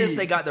 Ever since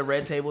they got the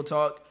red table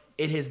talk,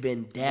 it has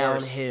been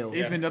downhill.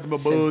 It's been nothing but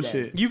Since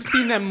bullshit. You've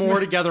seen them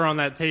more together on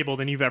that table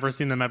than you've ever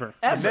seen them ever.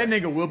 That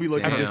nigga will be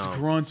looking Damn.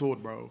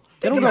 disgruntled, bro.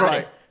 Think He's about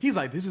like, it. he's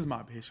like, this is my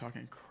bitch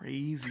talking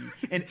crazy.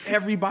 And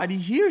everybody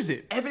hears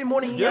it. Every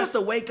morning he has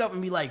to wake up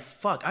and be like,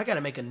 fuck, I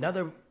gotta make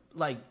another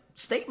like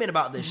statement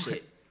about this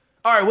shit.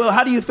 All right, Will,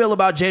 how do you feel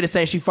about Jada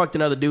saying she fucked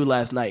another dude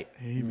last night?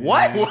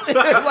 What?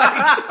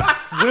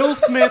 Like, Will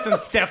Smith and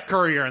Steph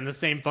Curry are in the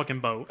same fucking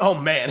boat. oh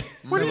man.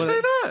 Why do you say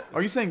that?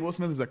 Are you saying Will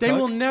Smith is a They cuck?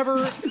 will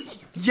never,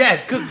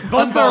 Yes. because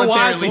both their wives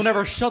Involuntarily. will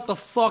never shut the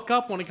fuck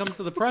up when it comes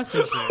to the press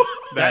and shit.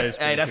 That's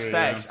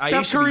facts. I Steph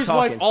used to be Curry's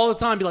wife talking. all the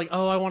time be like,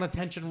 oh, I want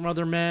attention from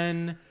other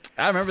men.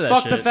 I remember that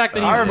Fuck shit. the fact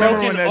that I he's remember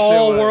when broken that shit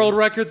all was- world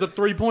records of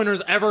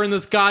 3-pointers ever in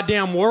this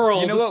goddamn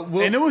world. You know what?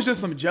 We'll, And it was just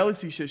some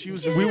jealousy shit. She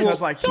was just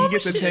because like he dumb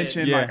gets shit.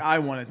 attention, Yeah. like I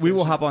want attention. we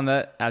will hop on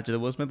that after the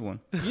Will Smith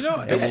one. You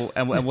know,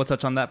 And we'll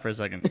touch on that for a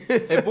second.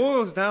 it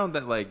boils down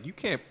that like you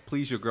can't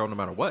please your girl no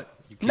matter what.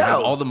 You can No.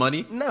 have all the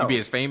money. No. You can be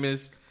as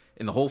famous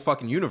in the whole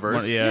fucking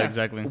universe. Yeah, Yeah.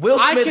 exactly. Will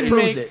Smith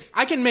proves it.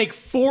 I can make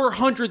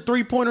 400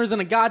 3-pointers in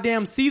a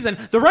goddamn season.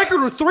 The record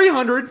was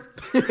 300.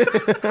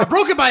 I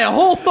broke it by a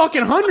whole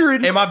fucking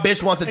 100. And my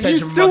bitch wants you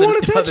attention from still other,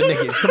 want other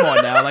attention? niggas. Come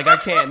on now. Like, I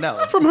can't,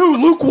 no. From who?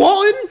 Luke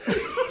Walton?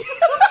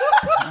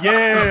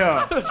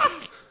 Yeah.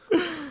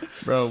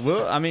 Bro,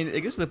 Will, I mean,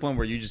 it gets to the point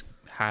where you just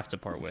have to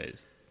part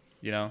ways.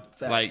 You know?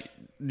 Facts. Like,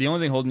 the only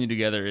thing holding you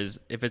together is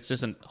if it's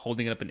just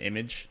holding up an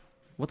image,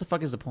 what the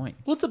fuck is the point?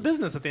 Well, it's a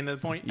business at the end of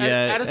the point. Yeah,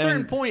 At a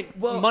certain and- point,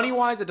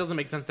 money-wise, it doesn't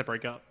make sense to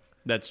break up.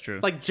 That's true.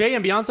 Like, Jay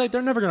and Beyonce,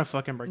 they're never going to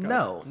fucking break up.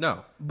 No.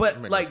 No. But,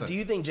 That makes like, no sense. do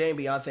you think Jay and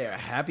Beyonce are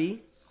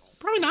happy?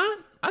 Probably not.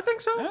 I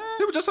think so.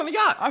 They were just on the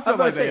yacht. I I feel was like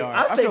gonna they say, are.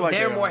 I feel think like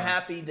they're they more are.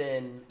 happy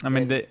than. I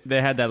mean,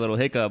 they had that little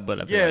hiccup, but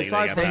I feel Yeah, like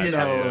aside they from got They past did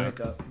have a little that.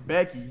 hiccup.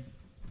 Becky.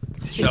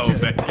 No,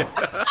 man.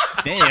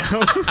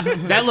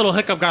 Damn. That little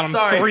hiccup got him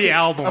Sorry. 3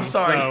 albums. I'm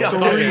sorry.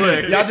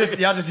 So.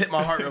 Y'all just hit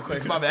my heart real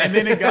quick. My bad. And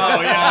then it got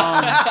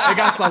they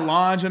got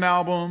Solange an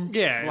album.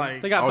 Yeah.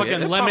 Like they got Oh, yeah, fucking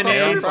they pop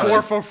Lemonade, up everybody.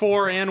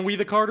 444, and We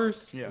the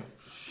Carters. yeah.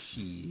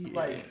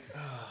 like,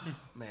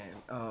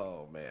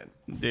 oh man.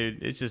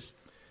 Dude, it's just.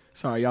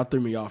 Sorry, y'all threw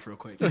me off real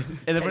quick.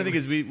 And the funny thing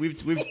is, we've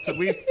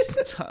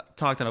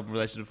talked on open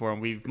relationships before,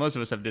 and most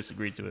of us have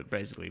disagreed to it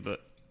basically.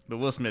 But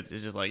Will Smith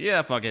is just like,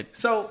 yeah, fuck it.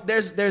 So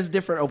there's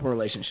different open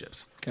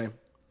relationships. Okay,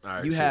 All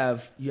right, you shit.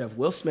 have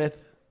Will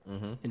Smith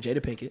and Jada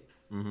Pinkett.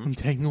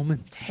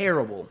 Entanglements.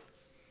 Terrible.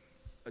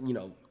 You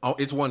know, Oh,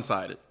 it's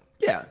one-sided.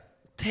 yeah.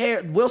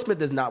 Will Smith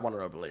does not want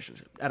an open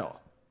relationship at all,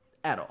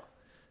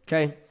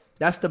 Okay,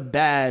 that's the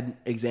bad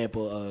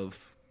example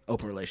of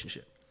open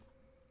relationship.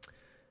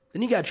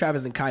 Then you got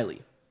Travis and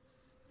Kylie.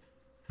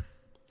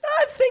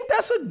 I think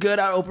that's a good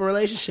open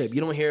relationship.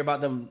 You don't hear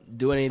about them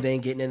doing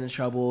anything, getting into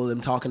trouble,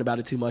 them talking about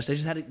it too much.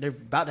 They're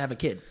about to have a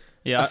kid.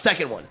 Yeah. A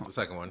second one. The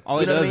second one. All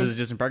You it know what does I mean? is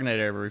just impregnate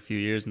her every few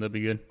years, and they'll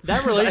be good.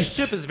 That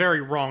relationship is very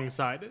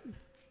wrong-sided.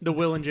 The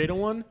Will and Jada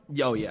one.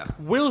 Oh yeah.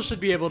 Will should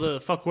be able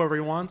to fuck whoever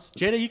he wants.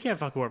 Jada, you can't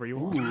fuck whoever you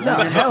want. No, hell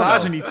no.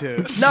 Misogyny tip.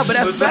 No, but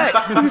that's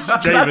facts. 'Cause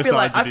I feel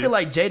like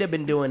misogyny. Jada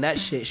been doing that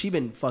shit. She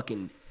been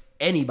fucking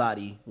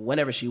anybody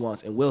whenever she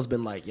wants, and Will's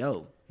been like,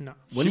 "Yo, No.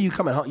 when are you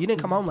coming home? You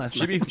didn't come home last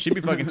night." She'd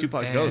be fucking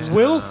Tupac's ghost.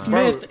 Will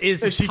Smith Bro,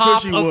 is if she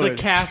top could, she of the would.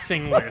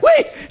 casting list.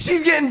 Wait,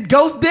 she's getting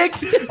ghost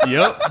dicks.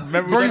 Yep.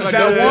 Remember we Bring talked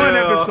that about one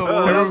Ghost Dick? episode.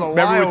 That was a Remember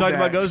we wild talked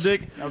about dash. Ghost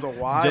Dick? That was a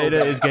wild. Jada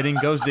dash. is getting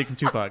Ghost Dick from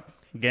Tupac.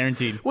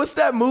 Guaranteed. What's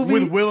that movie?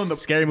 With Will and the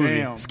Scary movie.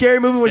 Damn. Scary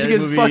movie where she Scary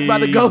gets fucked by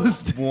the movie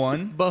ghost.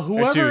 1. But Or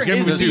whoever two. is Scary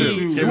movie the,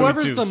 two. Scary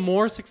whoever's movie two. the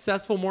more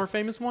successful, more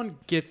famous one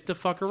gets to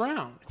fuck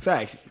around.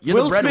 Facts. You're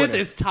Will the Smith breadwinner.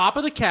 is top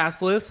of the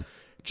cast list.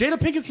 Jada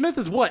Pinkett Smith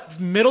is what?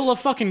 Middle of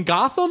fucking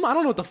Gotham? I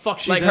don't know what the fuck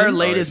she's like in. her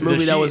latest Does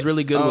movie that she- was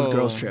really good was Oh,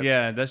 Girls Trip.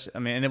 Yeah, that's. I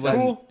mean, and it was.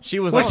 Cool. She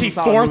was. Was on- she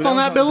solid fourth movie. on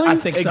that billing? I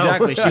think so.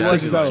 Exactly. She I think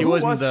wasn't. so. She Who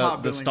wasn't was top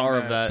the billing star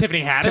in of that? that.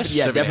 Tiffany Haddish?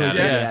 Yeah, Tiffany definitely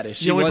Haddish. Tiffany Haddish.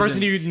 The only person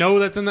wasn't- you know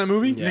that's in that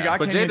movie? Nigga, I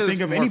But can't even Jada's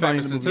think of more anybody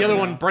in famous the than movie. The other right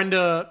one, now.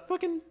 Brenda,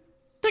 fucking,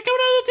 they're coming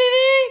out of the TV.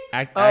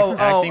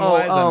 Acting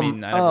wise, I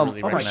mean, I don't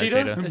really recognize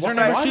Rashida? Jada. Is her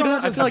name Why don't Rashida? I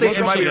I just feel like think it's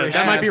it might be Rashida.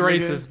 That might be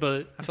Rashida, racist,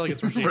 but I feel like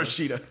it's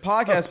Rashida.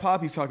 Podcast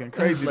Poppy's talking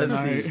crazy Let's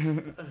tonight.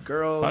 see.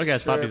 Girls Podcast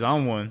Trip. Poppy's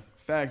on one.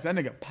 Fact, that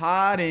nigga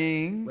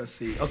potting. Let's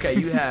see. Okay,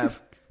 you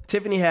have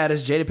Tiffany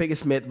Haddish, Jada Pinkett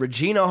Smith,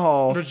 Regina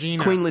Hall,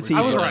 Regina. Queen Latifah.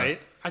 I was right.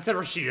 I said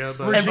Rashida,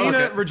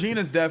 but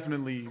Regina's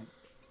definitely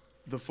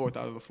the fourth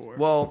out of the four.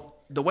 Well,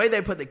 the way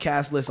they put the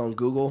cast list on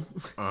Google,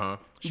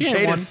 she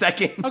ain't one. Jada's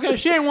second. Okay,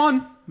 she ain't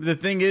one. The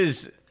thing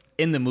is,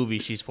 in the movie,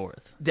 she's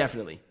 4th.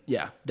 Definitely.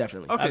 Yeah,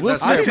 definitely. Okay, Will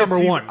that's Smith's fair.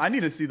 number one. I need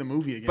to see the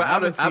movie again. But I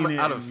haven't seen it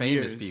out of in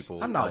famous years.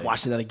 people, I'm not like,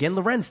 watching that again.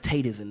 Lorenz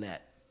Tate is in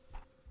that.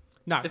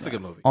 Not It's a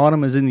good movie.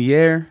 Autumn is in the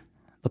air.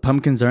 The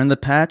pumpkins are in the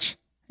patch.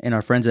 And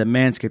our friends at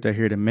Manscaped are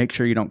here to make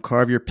sure you don't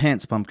carve your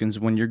pants pumpkins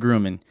when you're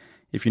grooming,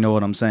 if you know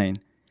what I'm saying.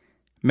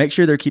 Make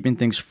sure they're keeping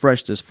things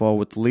fresh this fall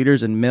with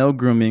leaders in male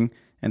grooming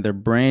and their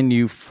brand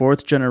new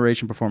 4th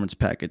generation performance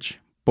package.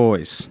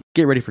 Boys,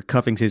 get ready for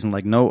cuffing season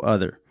like no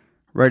other.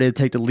 Ready to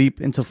take the leap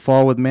into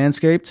fall with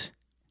Manscaped?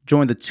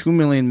 Join the 2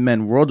 million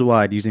men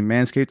worldwide using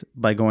Manscaped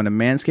by going to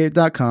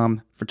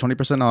manscaped.com for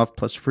 20% off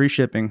plus free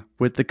shipping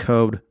with the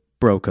code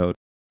BROCODE.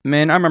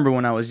 Man, I remember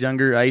when I was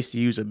younger, I used to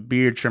use a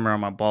beard trimmer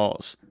on my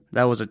balls.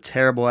 That was a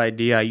terrible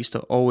idea. I used to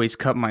always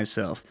cut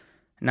myself.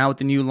 Now with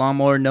the new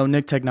Lawnmower No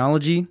Nick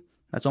technology,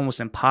 that's almost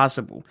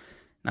impossible.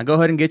 Now go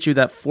ahead and get you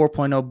that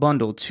 4.0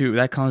 bundle too.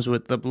 That comes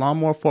with the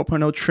Lawnmower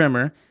 4.0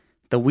 trimmer,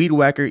 the Weed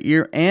Whacker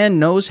ear and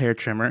nose hair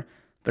trimmer,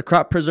 the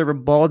Crop Preserver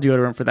ball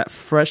deodorant for that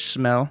fresh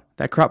smell,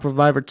 that Crop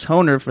Reviver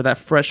toner for that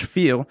fresh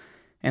feel,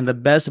 and the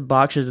best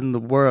boxers in the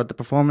world, the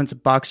Performance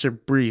Boxer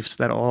Briefs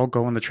that all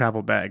go in the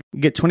travel bag.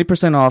 Get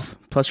 20% off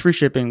plus free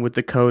shipping with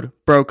the code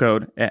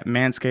BROCODE at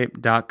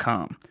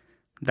manscaped.com.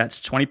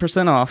 That's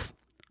 20% off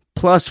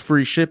plus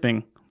free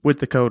shipping with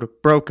the code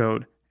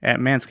BROCODE at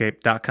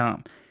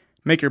manscaped.com.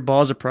 Make your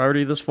balls a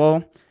priority this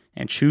fall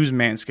and choose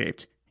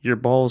Manscaped. Your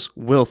balls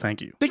will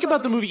thank you. Think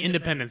about the movie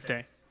Independence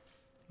Day.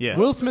 Yeah.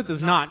 Will Smith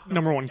is not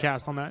number one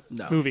cast on that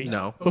movie.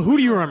 No. But who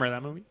do you remember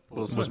that movie?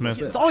 Will Smith.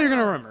 That's all you're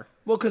going to remember.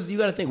 Well, because you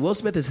got to think, Will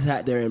Smith has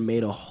sat there and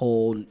made a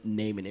whole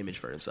name and image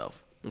for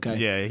himself. Okay.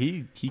 Yeah,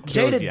 he kills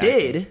Jada the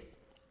acting. did,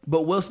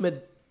 but Will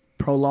Smith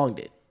prolonged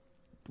it.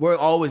 We're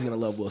always gonna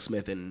love Will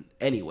Smith in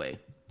any way,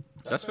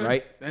 That's fair.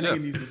 right? That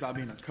nigga needs to stop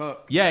being a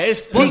cuck. Yeah, it's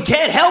He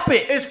can't help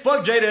it. It's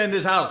fuck Jada in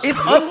this house. It's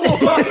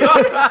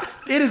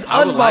it is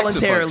I would like to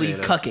fuck involuntarily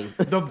Jada.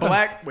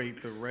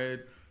 cucking. The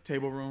red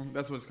table room.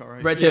 That's what it's called,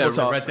 right? Red Yeah, table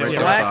talk. Red Table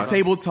Black Talk.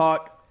 table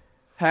talk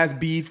has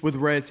beef with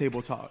red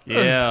table talk.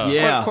 yeah.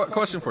 Yeah.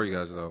 Question for you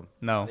guys though.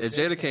 No. If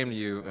Jada came to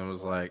you and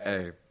was like,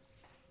 "Hey,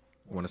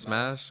 want to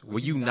smash?" Will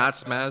you not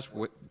smash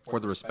for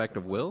the respect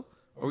of Will,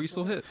 or will you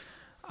still hit?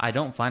 I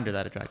don't find her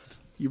that attractive.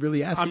 You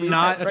really asking me? I'm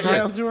not that right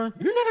attracted now? to her.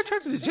 You're not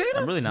attracted to Jada.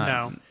 I'm really not.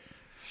 No.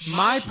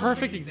 My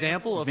perfect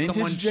example of Vintage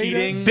someone Jada?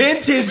 cheating.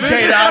 Vintage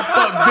Jada. I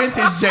fuck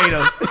vintage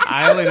Jada.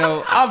 I only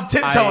know. I'm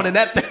tiptoeing in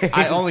that thing.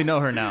 I only know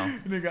her now.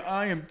 Nigga,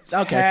 I am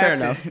Okay, fair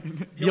tapping.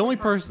 enough. The only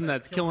person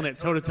that's killing it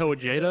toe to toe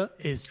with Jada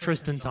is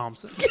Tristan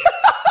Thompson.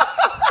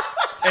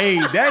 Hey,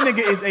 that nigga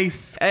is a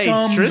Hey,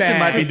 scumbag. Tristan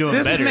might be doing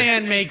This better.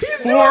 man makes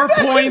 4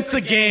 points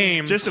a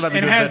game Tristan might be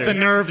and doing has better. the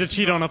nerve to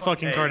cheat on a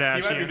fucking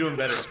Kardashian.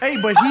 better.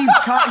 Hey, but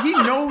he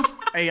knows.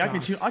 Hey, I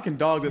can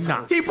dog this.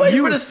 Nah. He plays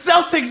for the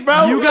Celtics,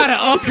 bro. You gotta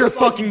up your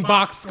fucking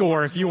box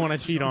score if you want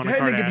to cheat on a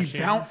That nigga be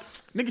Kardashian. bound.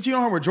 Nigga cheat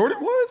on her where Jordan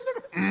was.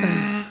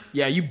 Nigga.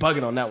 Yeah, you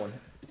bugging on that one.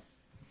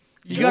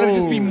 You gotta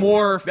just be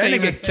more That nigga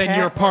famous than Cat-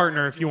 your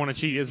partner if you want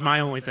to cheat. Is my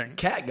only thing.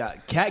 Cat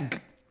got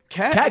Cat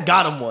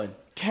got him one.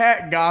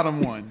 got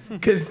him one.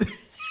 Cause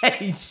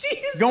hey,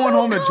 she's Going so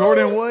home to cool.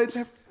 Jordan Woods.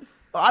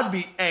 I'd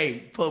be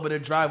pull up in the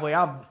driveway.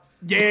 I'm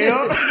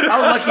Yeah.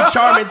 Lucky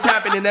Charming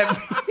tapping in that.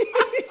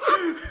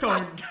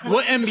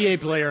 What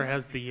NBA player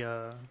has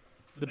the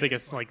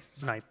biggest like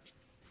snipe?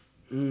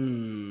 The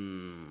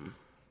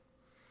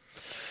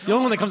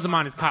only one that comes to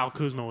mind is Kyle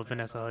Kuzma with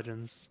Vanessa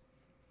Hudgens.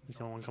 He's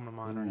the only one coming to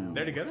mind right now.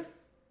 They're together?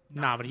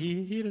 Nah, but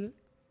he did it.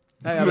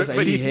 I was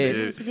like, he hit.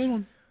 It's a good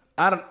one.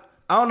 I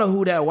don't know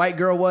who that white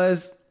girl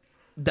was.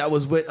 That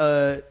was with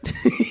I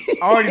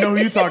already know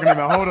who you talking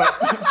about. Hold up.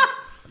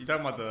 You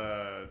talking about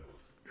the?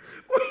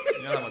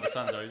 You're not talking about the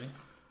Suns, are you?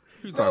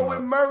 Who you bro, talking with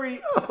about?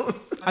 Murray.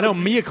 I know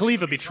Mia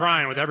Khalifa be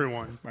trying with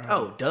everyone.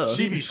 Oh, duh.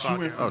 She She, be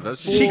shooting. Oh,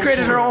 that's created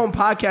her own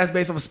podcast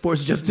based off of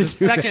sports just to do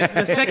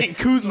The second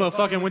Kuzma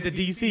fucking went to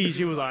DC,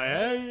 she was like,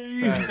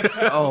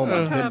 hey. Oh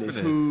my goodness.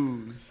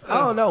 Who's? I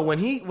don't know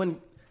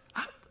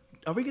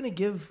are we gonna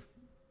give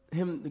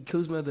him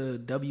Kuzma the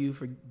W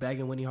for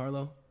bagging Winnie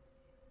Harlow?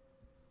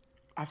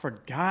 I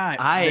forgot.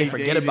 I They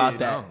forget dated. about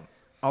that.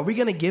 Are we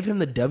gonna give him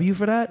the W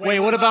for that? Wait,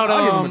 what about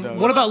I'll give him a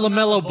what about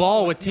LaMelo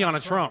Ball with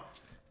Tiana Trump?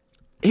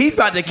 He's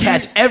about to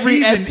catch every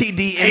he's an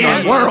STD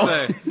in the world.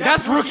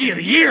 That's rookie of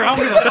the year. I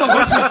don't give a fuck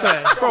what you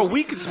say. Bro,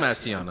 we could smash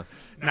Tiana.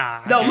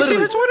 Nah. No, You literally,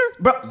 see her Twitter?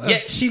 bro. Yeah,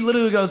 she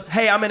literally goes,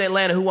 "Hey, I'm in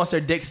Atlanta. Who wants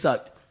their dick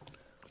sucked?"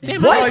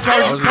 Damn, What?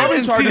 I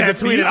didn't see that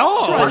tweet at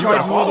all.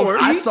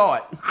 I saw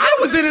it. I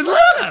was in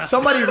Atlanta.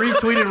 Somebody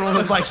retweeted and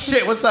was like,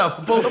 "Shit, what's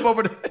up? Pull up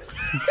over the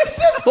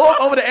pull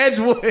up over to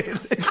Edgewood."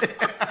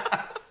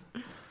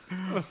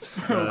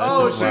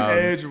 Oh, shit,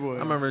 Edgewood. I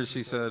remember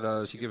she said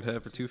she give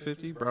head for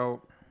 $250,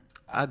 bro.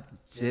 I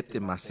dipped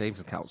in my savings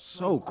account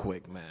so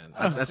quick, man.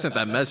 I sent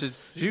that message.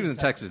 She was in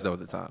Texas though at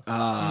the time.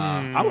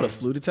 I would have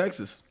flew to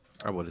Texas.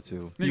 I would have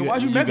too. Nigga,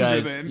 why'd you message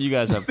her then? You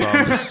guys have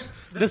problems.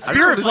 The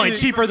Spirit flight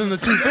cheaper than the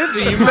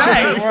 250.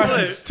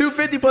 Facts.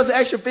 $250 plus an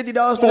extra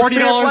 $50 for the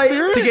 $40 flight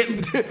Spirit? to get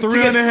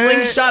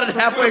slingshotted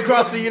halfway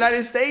across the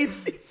United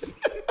States.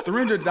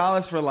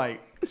 $300 for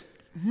like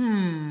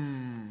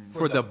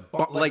For the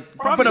probably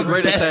the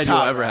greatest head you'll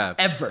ever have.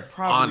 Ever.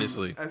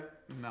 Honestly.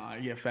 Nah,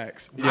 yeah,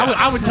 facts.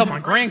 I would tell my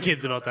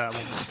grandkids about that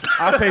one.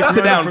 I pay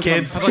Sit down, for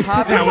kids. some Like,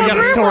 sit down. We hot got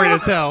a story to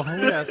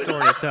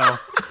tell.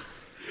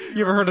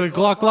 You ever heard of the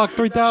Glock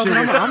 3000?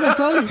 I'm gonna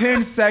tell you.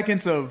 10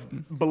 seconds of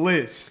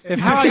bliss. If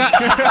How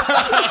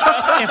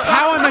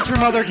I Met Your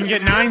Mother can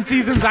get 9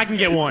 seasons, I can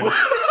get 1.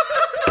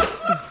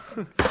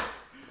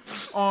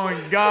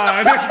 Oh,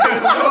 God.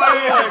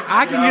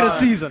 I can get a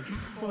season.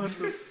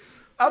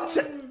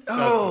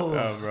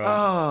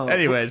 Oh.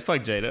 Anyways,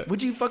 fuck Jada.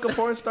 Would you fuck a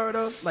porn star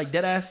though? Like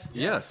dead ass?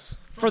 Yes.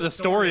 For the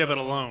story of it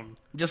alone.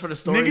 Just for the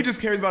story? Nigga just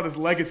cares about his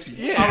legacy.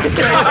 Yeah.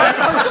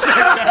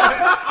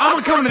 I'm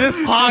gonna come to this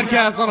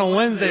podcast on a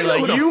Wednesday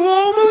like, you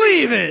won't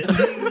believe it.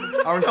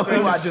 I respect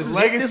I just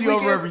legacy this over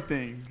weekend?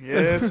 everything.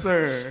 Yes,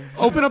 sir.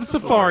 Open up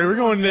Safari. We're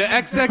going to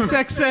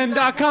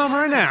xxxn.com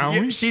right now.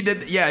 Yeah, she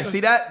did. Yeah, see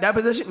that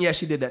position? Yeah,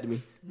 she did that to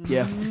me.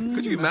 Yeah.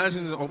 Could you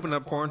imagine opening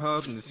up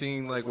Pornhub and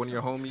seeing like one of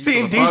your homies?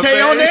 Seeing on the DJ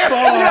buffet? on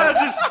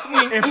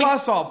there? If I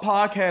saw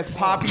Podcast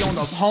Poppy on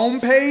the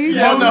homepage,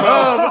 On the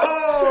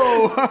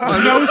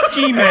hub. No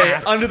ski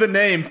mask. Under the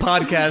name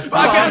Podcast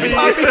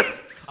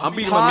I'm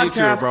beating my meat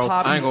to it, bro.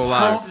 Podcast I ain't gonna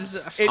lie.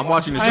 Poppy. I'm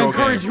watching the I show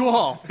encourage game. you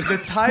all. The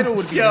title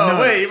would be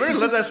nuts. we're gonna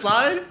let that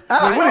slide?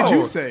 Wait, what did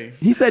you say?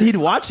 He said he'd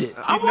watch it.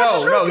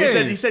 No,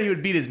 he said he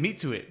would beat his meat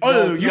to it.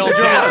 Oh, you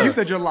yeah.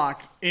 said you're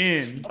locked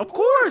in. Of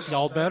course.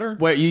 Y'all better.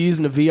 Wait, you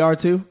using the VR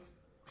too?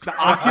 The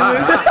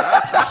Oculus?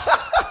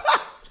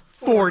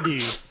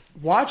 4D.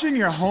 Watching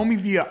your homie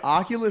via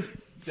Oculus?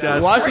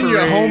 Watching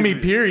your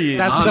homie, period.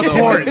 That's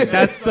support.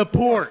 That's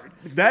support.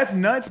 That's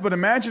nuts, but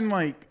imagine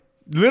like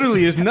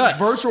literally is nuts.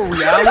 virtual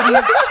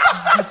reality.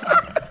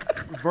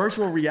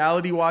 Virtual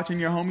reality watching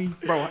your homie?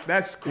 Bro,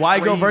 that's crazy. Why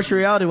go virtual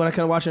reality when I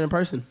can watch it in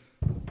person?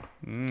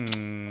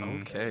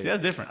 Okay. See,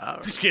 that's different.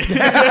 Just kidding.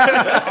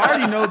 I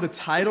already know the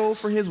title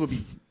for his would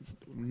be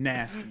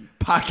nasty.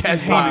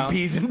 Podcast Bobby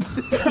Peas and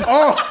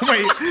Oh,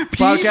 wait.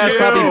 Podcast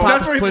Poppy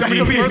Pops That's Pussy.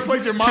 the first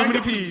place your mind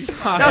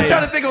goes. I'm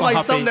trying to think of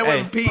like something that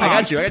wasn't peas. I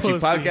got you. Pussy.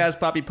 Podcast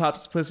Poppy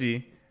Pops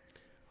Pussy.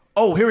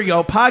 Oh, here we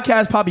go.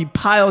 Podcast Poppy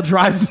Pile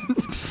Drives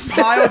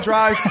Pile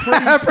drives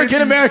pretty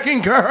African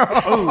American Girl.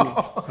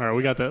 All right,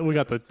 we got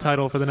the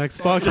title for the next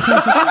podcast.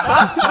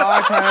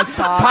 podcast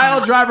pop.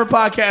 Pile Driver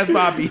Podcast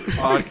Poppy.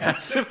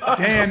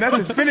 Damn, that's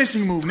his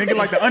finishing move, nigga,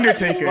 like the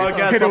Undertaker.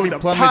 Podcast Hit it with Poppy the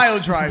plummets. pile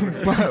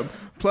driver.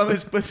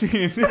 Plummets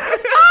Pussy.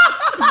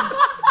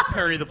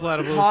 Perry the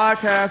Platypus.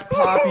 Podcast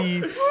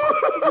Poppy.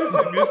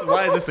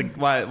 Why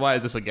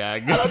is this a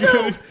gag?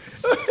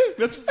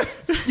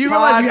 You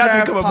realize you have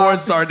to Podcast become a porn Poppy.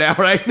 star now,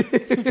 right?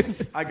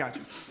 I got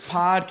you.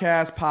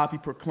 Podcast Poppy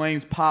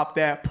proclaims pop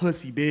that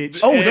pussy, bitch.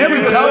 Oh, there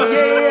we go.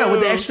 Yeah,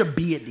 with the extra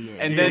B at the end.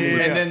 And then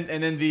Yeah.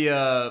 and then the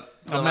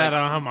I'm mad I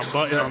don't have my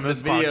button on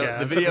this podcast.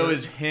 the video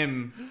is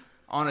him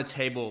on a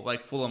table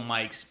like full of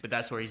mics, but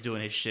that's where he's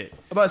doing his shit. I'm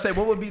about to say,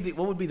 what would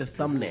be the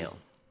thumbnail?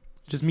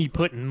 Just me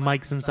putting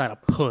mics inside a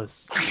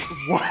puss.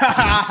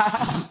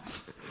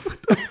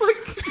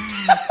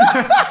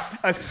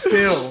 A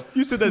still.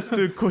 You said that's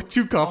too Oh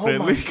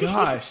confidently. my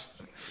gosh!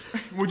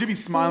 Would you be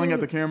smiling at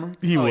the camera?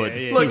 He Oh, would. yeah,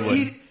 yeah. Look,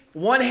 he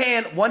one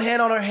hand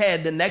on her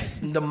head, the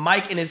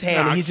mic in his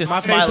hand, Nah, and he's just my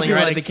face would smiling be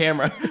right at like- the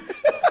camera.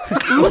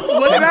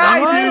 What did I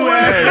do?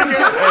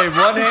 Hey,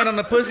 one hand on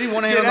the pussy,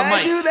 one hand Did on the I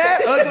mic. do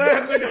that? Ugly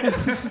ass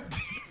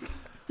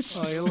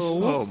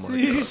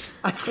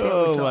nigga.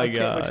 Oh my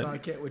god. I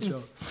can't with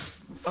y'all.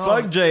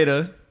 Fuck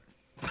Jada.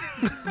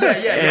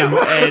 Yeah.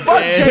 And,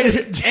 Fuck and,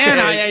 Jada.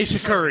 And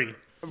Aisha Curry.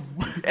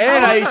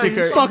 and Aisha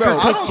Curry. Fuck her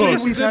I don't think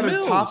cookbook. we've had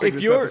a topic If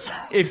this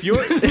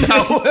you're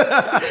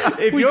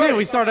episode.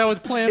 We started out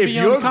with Plan if B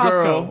your on Costco.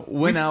 girl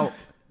went out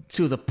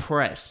to the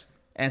press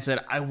and said,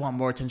 "I want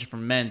more attention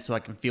from men so I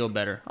can feel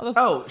better," how the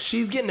Oh,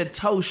 she's getting a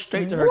toe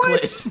straight to her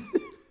What? clit.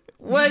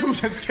 what?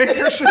 Just kick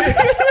her shit.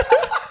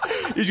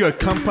 You just gonna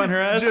cum punt her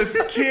ass? Just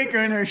kick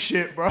her in her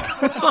shit, bro.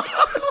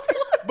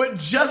 But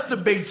just the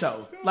big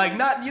toe. Like,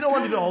 not, you don't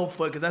want to do the whole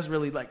foot because that's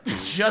really like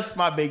just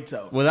my big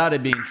toe. Without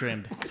it being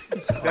trimmed.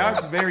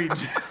 That's very.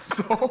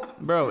 So,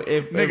 Bro,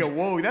 if nigga,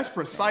 whoa, that's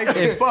precise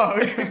as fuck.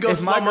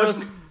 if my girl,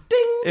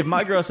 if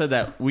my girl said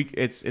that,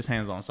 it's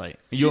hands on site.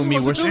 You and me,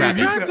 we're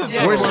scrapping.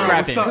 Yeah, We're so-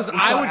 scrapping. Because So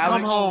I would come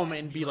Alex- home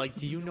and be like,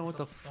 "Do you know what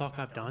the fuck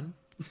I've done?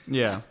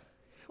 Yeah.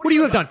 What do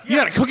you have done? You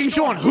had a cooking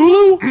show on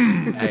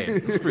Hulu? Hey,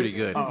 it's pretty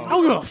good. I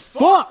don't give a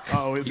fuck.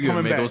 Oh, it's You gonna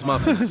coming make back. those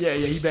muffins? Yeah,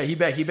 he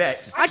back.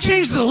 I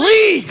changed the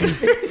league.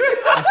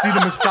 I see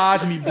the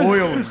misogyny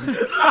boiling.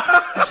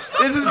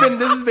 This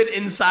has been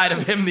inside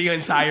of him the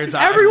entire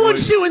time.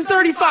 Everyone's shooting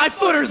 35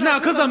 footers now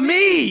because of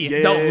me.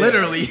 No,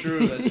 literally.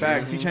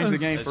 Facts. He changed the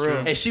game for real.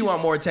 And she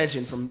want more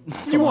attention from.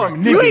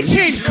 You ain't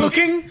changed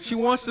cooking. She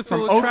wants to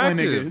feel Oakland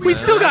attractive. niggas. We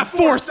still got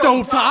 4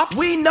 stovetops.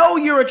 We know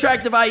you're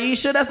attractive,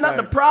 Aisha. That's not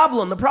the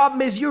problem. The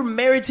problem is you're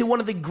married to one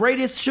of the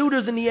greatest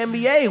shooters in the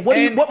NBA. What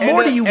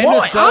more do you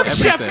want? I'm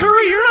Everything. Chef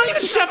Curry. You're not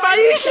even Chef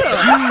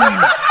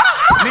Aisha.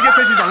 Nigga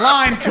said she's a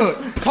line cook.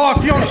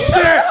 Talk your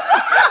shit.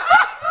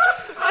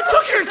 I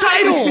took your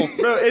title.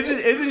 Bro,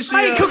 isn't she?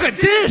 I ain't cook a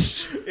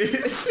dish.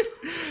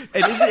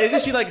 And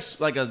isn't she like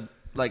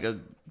a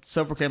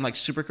self-proclaimed like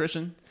super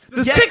Christian?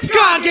 The sixth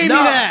God gave me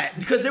that.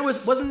 Because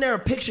wasn't there a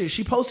picture?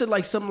 She posted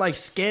like some like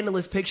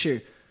scandalous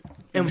picture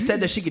and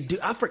said that she could do.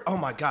 Oh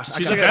my gosh!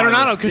 She's I like Better a-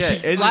 not know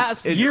because Yeah,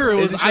 last year it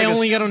was isn't she I like a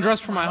only s- get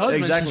undressed for my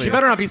husband. Exactly. She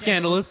better not be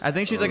scandalous. I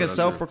think she's like a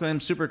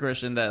self-proclaimed super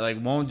Christian that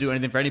like won't do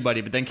anything for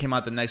anybody, but then came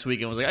out the next week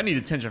and was like, I need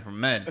attention from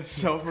men.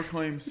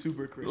 Self-proclaimed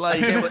super Christian.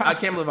 Like, I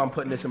can't believe I'm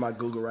putting this in my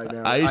Google right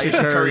now. Aisha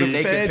Curry, the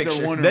naked feds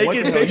picture. are wondering what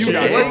Naked the hell you picture.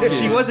 got going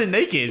She on. wasn't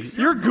naked.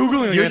 You're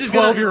googling You're a just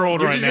gonna-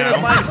 12-year-old you're right just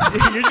now. gonna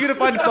find- You're just gonna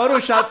find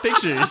Photoshop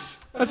pictures.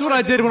 That's what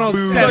I did when I was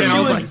So 7. she I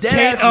was was like, dead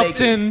Kate ass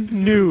Upton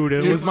nude.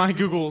 It was my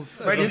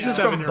Google's. Right, this is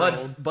from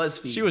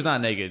BuzzFeed. She was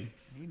not naked,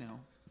 You know.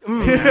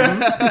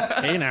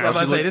 Hey I now. was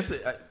about to say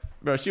this.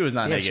 bro. She was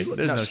not Damn, naked. she-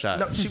 There's no she- shot.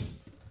 No, she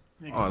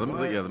Oh,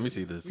 let me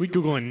see this. We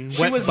googling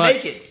she wet was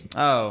butts. naked.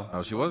 Oh,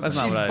 Oh, she was. That's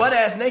not She's what I. butt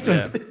ass naked.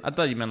 Yeah. I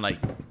thought you meant like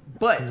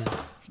Google.com.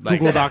 We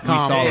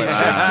saw Hey, it.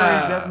 Chef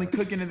Curry's definitely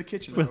cooking in the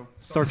kitchen, bro.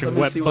 Searching Let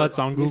me wet see butts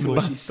what- on let me see Google.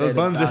 what she said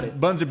Those about it.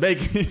 buns are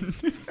bacon.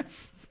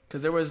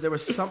 Because there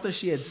was something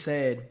she had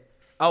said.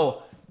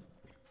 Oh,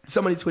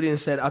 somebody tweeted and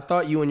said, "I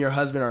thought you and your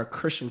husband are a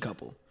Christian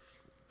couple."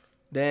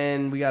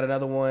 Then we got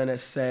another one that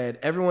said,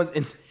 "Everyone's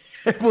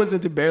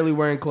into barely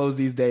wearing clothes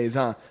these days,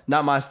 huh?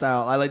 Not my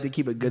style. I like to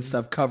keep it good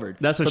stuff covered.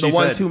 That's what for she the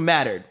ones said. who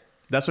mattered."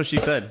 That's what she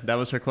said. That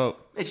was her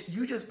quote. Bitch,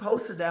 you just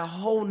posted that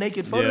whole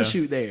naked photo Yeah.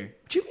 shoot there.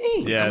 What you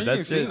mean? Yeah, I mean, you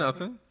that's didn't see it.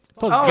 nothing.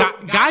 Plus,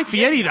 Oh. Guy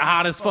Fieri, the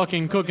hottest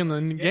fucking cook in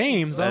the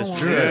games. I That's don't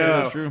true. wanna-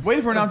 That's true. Way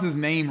to pronounce his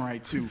name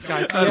right, too.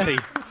 Guy Fieri.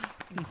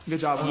 Good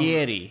job.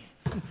 Yeti.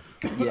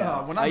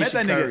 Yeah. When I met Aisha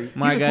that Curry.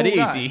 nigga, he's a cool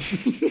guy.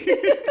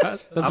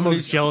 Margariti. That's the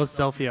most jealous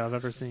selfie I've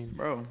ever seen.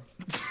 Bro,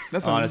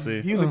 that's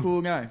Honestly. he was a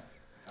cool guy.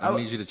 I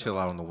need you to chill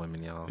out on the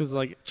women, y'all. Because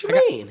like, What you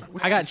mean?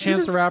 I got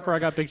Chance the Rapper, I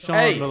got Big Sean,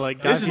 Hey, but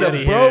like, Guy this is the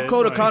Fieri bro hit,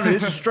 code of like- conduct.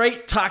 This is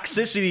straight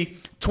toxicity,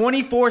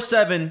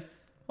 24/7,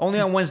 only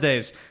on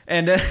Wednesdays.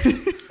 And I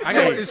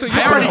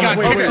already got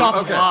Wait, kicked off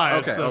okay, of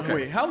live. okay, so okay.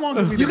 Wait, how long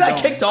have we You been got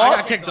going? kicked I off?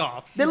 got kicked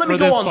off. Then let me for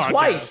go this on podcast.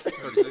 twice.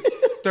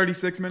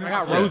 36 minutes? I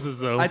got roses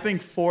though. I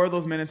think 4 of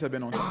those minutes have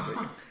been on topic.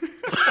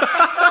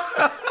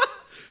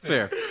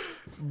 Fair.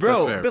 bro,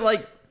 That's fair. but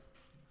like,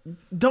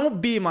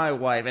 don't be my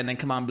wife and then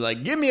come on and be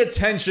like, give me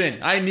attention.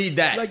 I need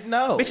that. Like,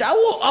 no. Bitch, I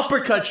will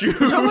uppercut you.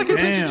 Y'all like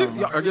attention Damn.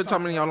 too? Are you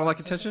telling me y'all don't like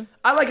attention?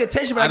 I like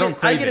attention, but I I don't get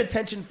crave it.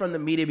 attention from the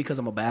media because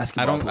I'm a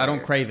basketball player. I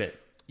don't crave it.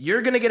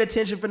 You're gonna get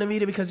attention from the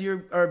media because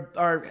you're a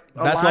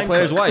Basketball line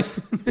player's cook. wife.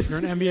 You're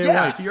an NBA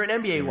Yeah, wife. you're an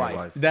NBA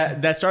wife.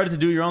 that started to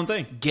do your own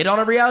thing. Get on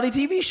a reality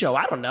TV show.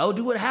 I don't know.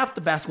 Do what half the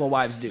basketball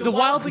wives do. The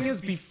wild thing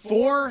is,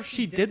 before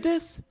she did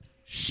this,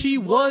 she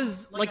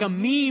was like a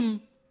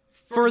meme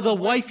for the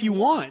wife you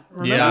want.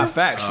 Remember? Yeah.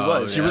 fact, she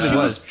was. She really She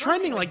was. was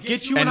trending like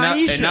get you And an now,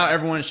 Aisha. and now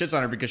everyone shits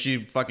on her because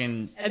she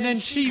fucking. And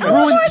then she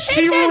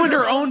ruined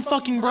her own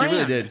fucking She brand.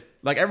 really did.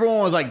 Like everyone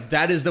was like,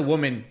 "That is the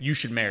woman you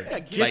should marry."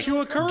 get Like, you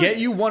a Curry. Get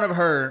you one of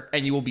her,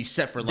 and you will be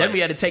set for life. Then we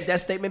had to take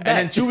that statement and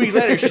back. then 2 weeks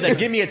later, she's like,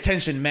 "Give me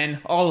attention, men,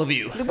 all of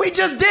you." we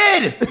just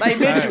did. Like,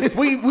 bitch,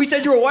 we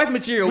said you were wife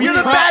material. You're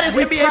the baddest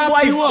we NBA propped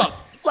wife. you up.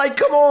 Like,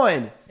 come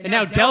on, And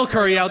now Del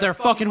Curry out there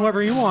fucking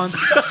whoever he wants.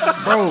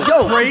 Bro,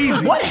 yo,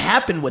 crazy. What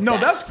happened with No,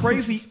 that? that's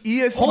crazy.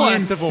 Whole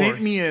ass ESPN divorce.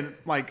 sent me a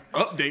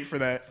update for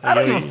that. I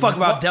don't give a fuck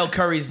about Del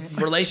Curry's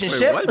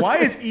relationship. what? Why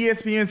is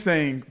ESPN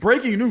saying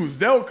breaking news?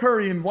 Del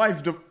Curry and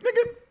wife, nigga,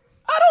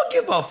 I don't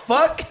give a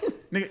fuck.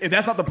 nigga. If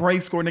that's not the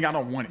Braves score, nigga, I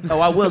don't want it,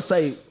 Oh, I will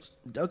say,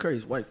 Del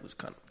Curry's wife was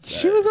kind of.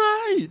 She was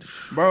alright.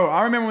 bro.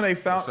 I remember when they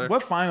found fair.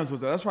 what finals was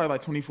that? That's probably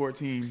like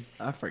 2014.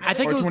 I forgot. I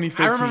think Or it was. I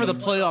 2015. remember the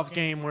playoff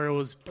game where it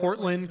was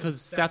Portland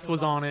because Seth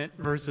was on it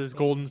versus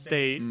Golden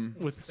State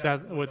with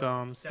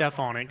Steph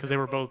on it because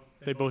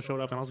they both showed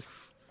up and I was like,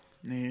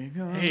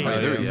 Nigga. hey, Oh,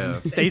 there, yeah.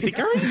 Stacey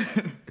Curry. I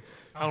don't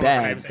know her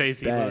Bad, name's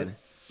Stacey, bad.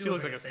 but she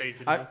looks like a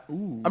Stacey.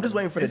 I'm just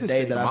waiting for the It's a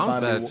day that I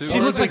Mom's finally. bad, too. She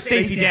looks like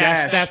Stacey Stacey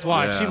Dash. Dash. That's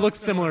why Yeah. she looks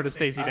similar to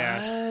Stacey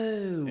Dash.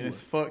 And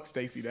it's fuck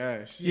Stacey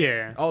Dash.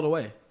 Yeah. All the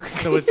way.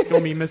 So it's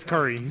gonna be Miss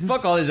Curry.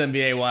 Fuck all these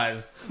NBA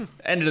wives.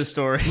 End of the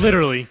story.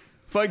 Literally.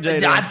 Fuck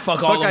Jada. Yeah, I'd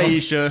fuck all of them.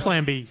 Aisha.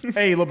 Plan B.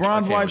 Hey,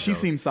 LeBron's Okay, wife, let's she go.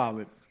 seems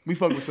solid. We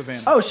fuck with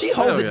Savannah. Oh, she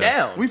holds Hell it yeah.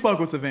 down. We fuck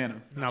with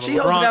Savannah. Nah, but She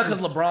holds it down because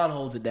LeBron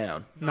holds it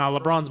down.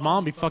 LeBron's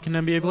mom be fucking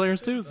NBA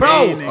players too. So Bro,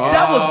 Hey, nigga.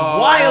 that was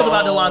wild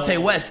about Delonte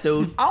West,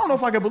 dude. I don't know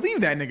if I can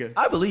believe that nigga.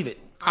 I believe it.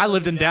 I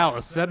lived in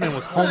Dallas. That man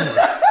was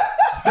homeless.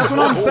 That's what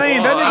I'm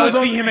saying. That I nigga would was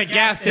on. see him at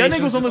gas That stations.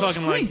 nigga was on just the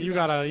fucking like, streets.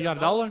 you got a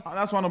dollar?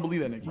 That's why I don't believe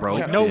that nigga. Bro,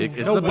 Yeah. No, dick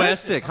is no the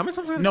West. best dick. How many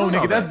times? No,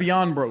 nigga, that's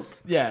beyond broke.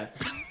 Yeah.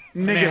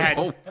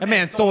 Nigga, That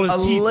man sold his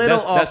A teeth. little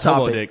That's off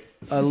homo topic. dick.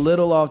 A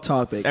little off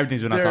topic.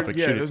 Everything's been on topic.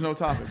 yeah, Shoot there's it. no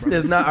topic, bro.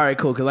 There's not. All right,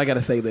 cool. Because I got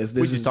to say this.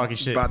 This just is talking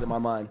shit. brought to my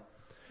mind.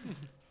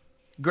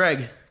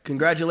 Greg,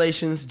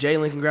 congratulations.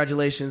 Jalen,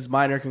 congratulations.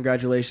 Minor,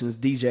 congratulations.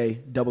 DJ,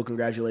 double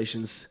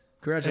congratulations.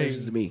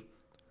 Congratulations to me.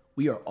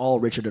 We are all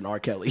richer than R.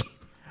 Kelly.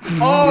 Oh,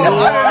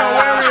 I didn't know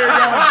where we were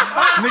going.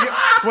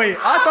 Nigga, wait,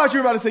 I thought you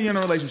were about to say you're in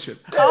a relationship.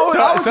 So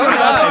did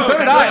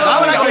I. Why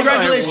would I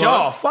congratulate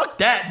y'all? Fuck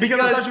that. Because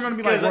I thought you were going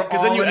to be like,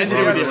 Because then you ended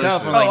it with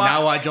yourself. I'm like,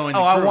 now I joined the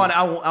Oh, crew.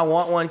 I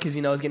want one because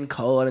you know it's getting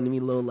cold and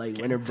need a little like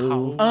winter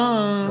blue.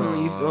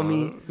 You feel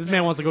me? This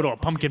man wants to go to a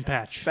pumpkin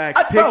patch.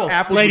 Facts. Pick Bro,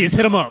 apples. Ladies,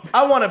 hit him up.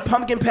 I want a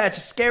pumpkin patch,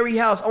 scary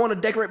house. I want to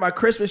decorate my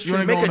Christmas tree,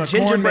 wanna make go on a a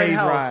corn gingerbread maze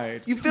house.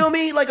 ride. You feel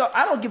me? Like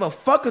I don't give a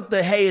fuck if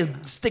the hay is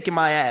sticking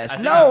my ass.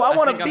 I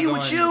want to be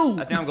with you.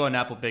 I think I'm going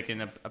apple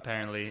picking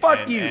apparently.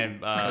 Fuck you.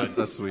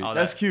 That's sweet. all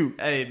That's that. cute.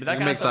 Hey, but that You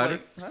kind of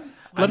excited?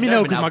 Let me know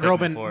never because been my girl apple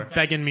been picking before.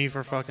 begging me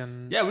for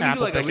fucking Yeah, we can apple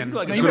do like a, we picking. can do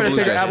like Man, a you better Blue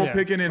take Jay. an apple Yeah.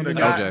 picking in the LJ.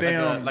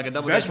 goddamn Like a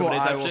double vegetable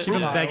vegetable aisle. type She been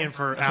shit. begging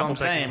for That's what apple I'm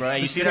saying, picking. bro.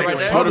 You see Speaking that right of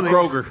there? Go to Publix.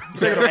 Kroger. You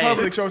take it to Hey,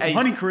 Publix, show us some hey.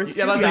 Honey Crisp.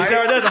 Yeah, You be that's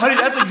alright.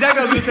 that's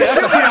exactly what I was gonna say.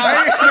 That's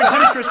a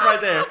honey crisp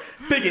right there.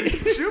 Pick it.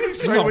 Shoot me You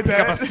straight gonna with pick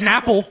up a that.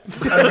 Snapple.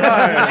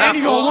 And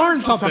you gonna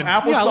learn something. Some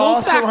applesauce. Yeah, a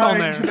little fact like, on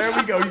there. There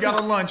we go. You got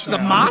a lunch The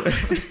now.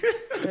 Mott's.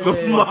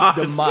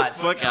 The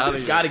Mott's. Fuck outta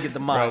here. Gotta get the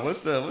Bro,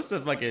 Mott's. what's the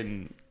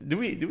fucking? Do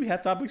we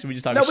have topics? Or we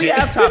just talking No, shit? we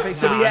have topics.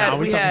 So Nah,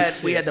 we had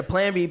nah, we had the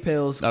Plan B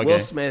pills. Okay. Will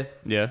Smith.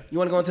 Yeah. You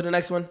want to go into the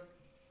next one?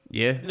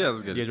 Yeah. Yeah,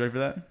 that's good. You guys ready for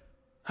that?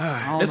 This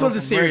know one's a if I'm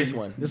serious ready.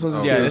 one. This one's a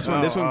Yeah, serious this one.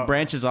 one this one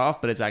branches off,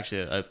 but it's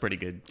actually a pretty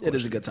good. It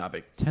is a good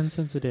topic. 10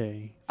 cents a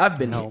day. I've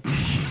been Help.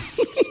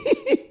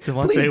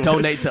 Please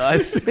donate to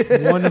us.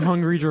 One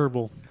hungry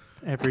gerbil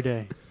every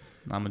day.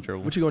 I'm a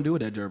gerbil. What you gonna do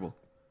with that gerbil?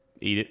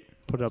 Eat it.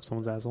 Put it up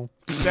someone's asshole.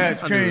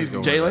 That's crazy.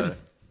 Jalen?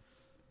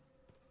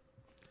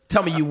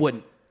 Tell me you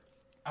wouldn't.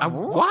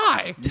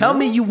 Why? Tell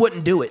me you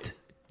wouldn't do it.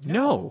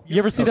 No. You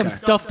ever see them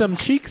stuff them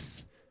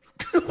cheeks?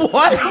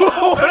 What?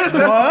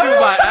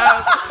 My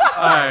ass.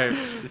 All right.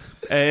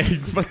 Hey,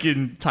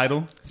 fucking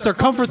title.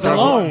 Circumference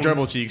alone.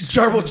 Gerbil cheeks.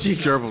 Gerbil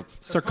cheeks. Gerbil.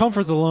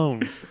 Circumference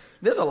alone.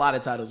 There's a lot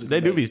of titles. We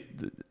They can do make.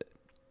 be.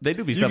 They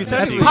do be can stuff.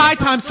 That's technically- pi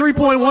times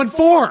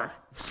 3.14.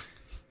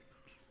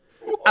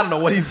 I don't know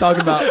what he's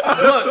talking about.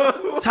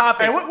 Look,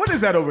 topic. Hey, what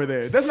is that over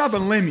there? That's not the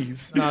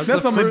Lemmies. No, it's That's the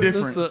something fruit-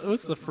 different.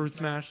 What's the fruit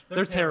smash?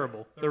 They're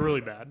terrible. They're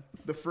really bad.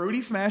 The fruity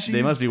smashies.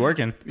 They must be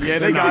working. Yeah,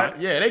 they got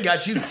Yeah, they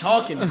got you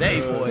talking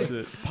today, boy.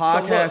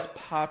 podcast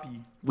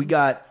poppy. We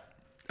got.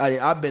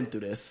 I've been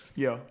through this.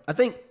 Yeah. I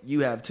think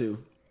you have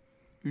too.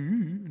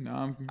 No,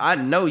 I'm I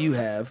know you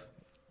have.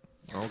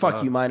 Fuck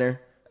God. you,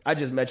 Minor. I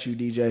just met you,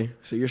 DJ,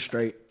 so you're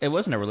straight. It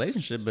wasn't a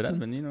relationship, but I've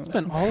been, It's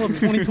been all of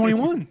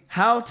 2021.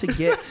 How to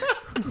get,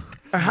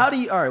 or how do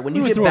you? All right, when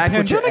you We get went through a back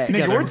with your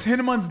pandemic ex, nigga, we're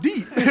 10 months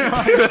deep.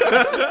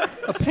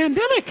 A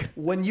pandemic.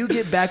 when you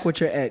get back with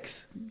your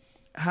ex,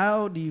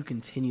 how do you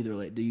continue the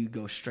relationship? Do you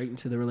go straight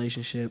into the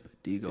relationship?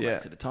 Do you go Yeah.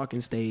 back to the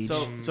talking stage?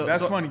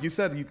 That's funny. You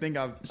said you think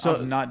I've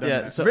not done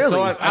that. So, Really?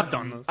 so I've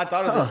done this. I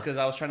thought of this because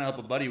I was trying to help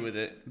a buddy with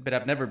it, but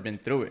I've never been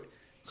through it.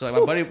 So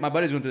like, my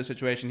buddy's going through the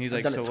situation. He's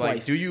like, done so it like,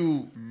 twice. do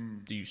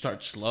you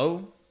start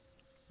slow?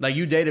 Like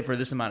you dated for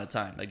this amount of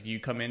time. Like, do you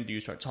come in? Do you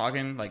start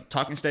talking? Like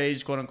talking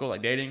stage, quote unquote,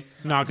 like dating?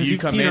 No, because Do you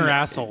you've come seen in- her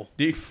asshole.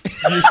 Do you,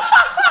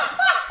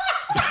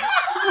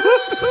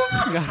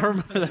 You gotta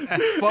remember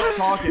that. Fuck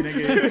talking,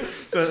 nigga.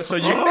 so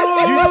you You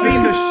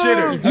seen the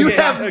shitter. you okay,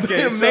 have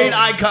okay, made so-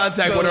 eye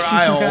contact with her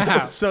eye hole.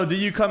 Yeah. so do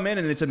you come in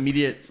and it's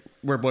immediate?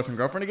 We're boyfriend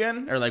girlfriend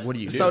again, or like what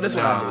do you do? So this is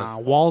what I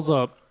do. Walls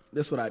up.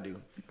 This is what I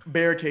do.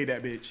 Barricade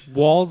that bitch.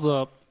 Walls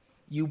up.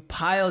 You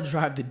pile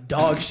drive the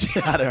dog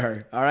shit out of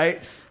her. All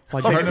right.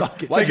 Why'd you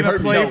hurt me? Taking a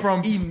play No,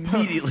 from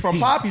immediately. from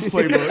Poppy's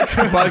playbook.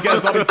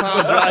 podcast Bobby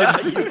Pile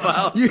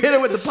drives. You hit it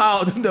with the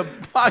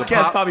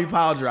podcast Poppy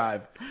pile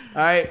drive.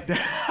 All right.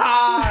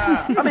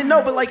 I mean,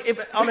 no, but like,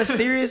 if on a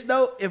serious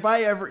note, if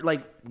I ever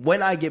like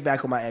when I get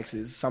back with my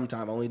exes,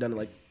 sometime I've only done it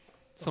like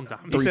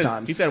Sometimes. Three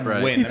times. He said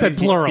Right. win. He said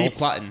plural. He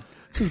plotting.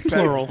 It's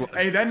plural.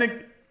 Hey, that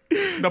nigga,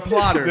 the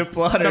plotter, The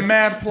plotter. the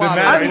mad plotter.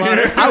 mad right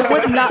plotter.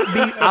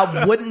 here.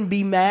 I wouldn't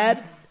be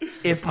mad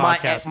if my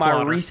Podcast my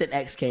plotter. recent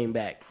ex came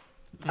back.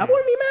 I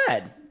wouldn't be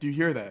mad. Do you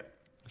hear that?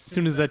 As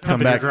soon as that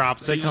temperature back.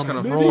 drops, they You're just come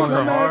gonna rolling roll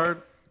her her.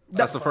 hard.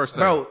 That's the first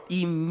thing. Bro,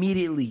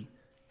 immediately.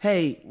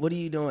 Hey, what are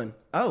you doing?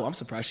 Oh, I'm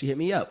surprised she hit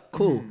me up.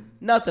 Cool.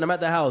 Nothing. I'm at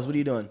the house. What are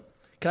you doing?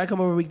 Can I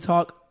come over? We can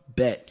talk?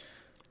 Bet.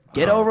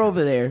 Get over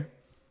there.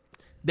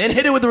 Then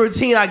hit it with the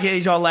routine I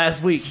gave y'all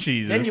last week.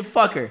 Jesus. Then you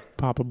fuck her.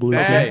 Pop a blue.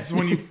 That's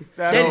when you.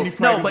 That's when you No,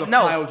 practice but a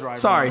pile no.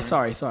 driver.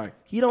 Sorry.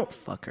 You don't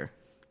fuck her.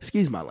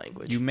 Excuse my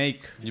language. You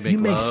make You You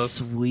make love.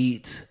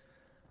 sweet.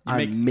 you I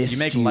make, miss you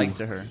make light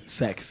to her.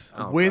 sex.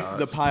 Oh, with God.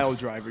 the pile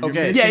driver. You're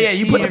Okay. missing Yeah.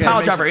 You put the key pile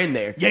information. driver in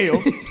there. Yeah,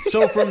 yo.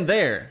 So from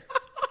there,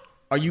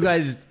 are you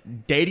guys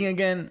dating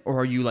again,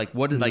 or are you like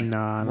what? Like,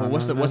 Nah, well, nah,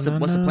 what's the nah, what's the nah,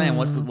 what's the plan? nah.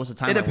 What's the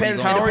time? It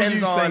depends How are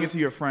depends you on- saying it to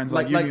your friends?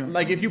 Like you-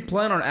 if you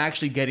plan on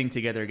actually getting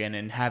together again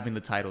and having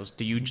the titles,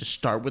 do you just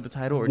start with the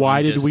title, or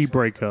Why do you did just, we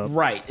break up?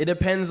 Right. It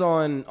depends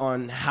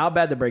on how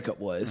bad the breakup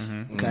was.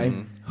 Okay.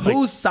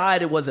 Whose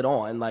side was it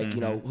on? Like who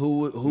like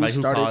who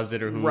started caused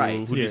it, or who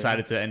right? who Yeah.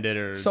 decided to end it,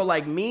 or So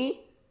like me,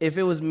 if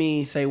it was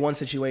me, say one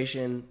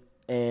situation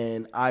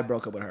and I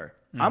broke up with her,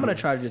 I'm gonna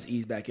try to just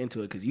ease back into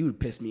it because you would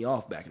piss me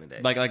off back in the day.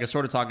 like a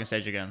sort of talking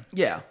stage again?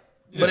 Yeah.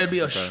 But it'd be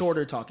a okay.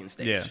 shorter talking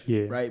stage. Yeah.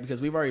 Yeah. Right? Because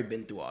we've already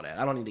been through all that.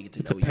 I don't need to get to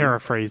It's a know you.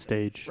 paraphrase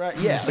stage. Right?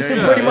 Yeah.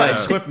 Pretty much.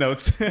 Cliff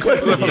notes.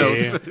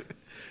 Yeah.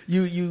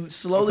 You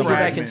slowly get back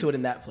Fragment. into it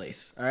in that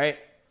place. All right?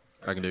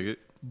 I can dig it.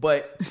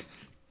 But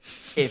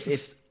if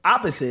it's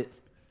opposite,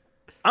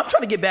 I'm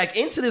trying to get back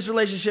into this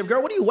relationship,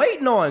 girl. What are you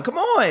waiting on? Come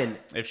on.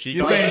 If she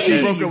You're saying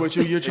she broke Please. up with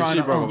you. You're trying she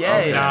to. broke up-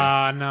 Yes.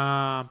 okay.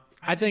 Nah.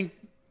 I think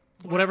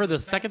whatever the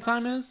second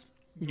time is,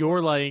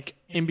 you're like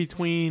in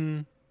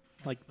between,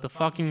 like the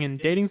fucking and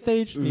dating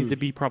stage needs to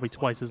be probably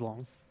twice as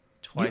long.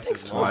 twice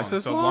as long. Twice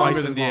as So long? longer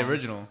Twice than as the long.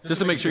 original.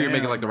 Just to make sure you're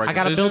making like the right I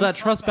gotta decision. build that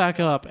trust back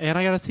up, and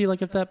I gotta see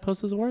like if that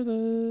pussy's worth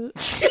it.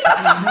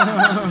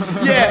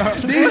 Yeah.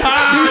 It's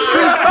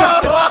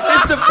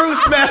the fruit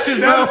smashers,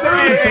 bro.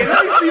 Hey,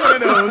 let me see one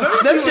of those. Let me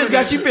That shit's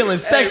got you feeling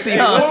sexy,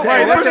 huh?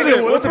 Wait, What's let's the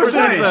see. What's the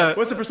percentage?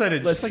 What's the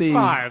percentage? Let's see.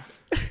 5.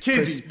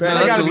 Kizzy, No, I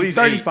that's gotta at be least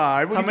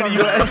 35. How many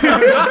you?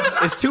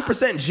 It's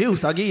 2%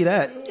 juice. I'll give you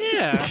that.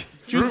 Yeah.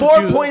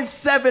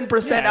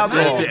 4.7%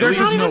 alcohol. At There's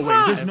just least no way.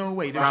 5. There's no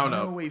way. There's Round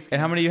no up. way.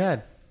 And how many you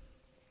had?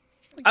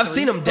 I've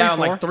seen them down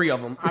 4. like 3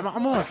 of them. I'm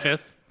on a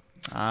 5th.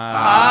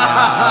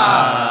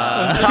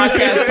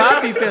 Podcast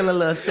Poppy feeling a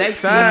little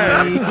sexy.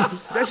 I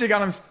That shit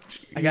got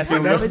him. got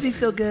some numbers. He's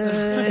so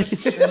good. You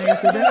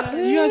guys said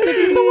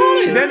you still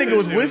want it. That nigga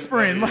was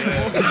whispering.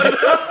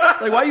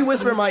 Like, why you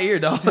whispering in my ear,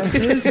 dog?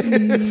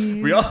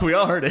 We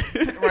all heard it.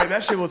 Right,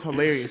 that shit was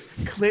hilarious.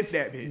 Clip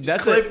that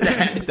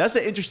bitch. That's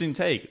an interesting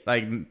take.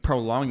 Like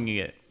prolonging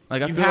it.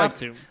 Like I You feel have like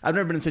to. I've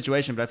never been in a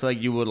situation, but I feel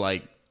like you would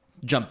like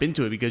jump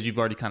into it because you've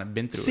already kind of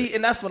been through See, it.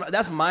 and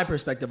that's my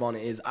perspective on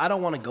it is I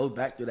don't want to go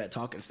back through that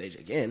talking stage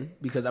again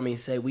because I mean,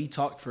 say we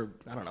talked for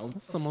I don't know,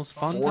 That's the most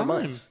fun 4 time.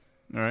 months,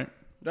 All right.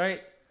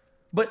 right?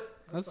 But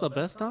That's the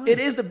best time. it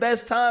is the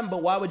best time.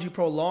 But why would you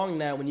prolong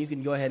that when you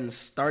can go ahead and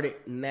start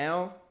it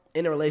now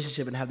in a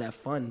relationship and have that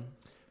fun?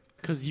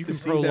 Because you can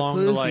see that prolong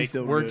the pussy like,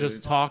 so we're good.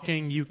 just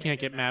talking. You can't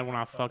get mad when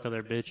I fuck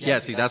other bitches. Yeah,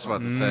 see, that's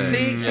what I was about to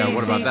say. See,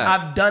 What about that?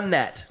 I've done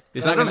that.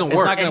 It's not doesn't It's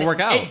work. not gonna And work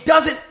out. It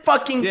doesn't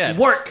fucking Yeah.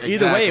 work.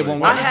 Either way, it Exactly.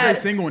 won't I work. Stay had-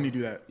 single when you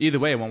do that. Either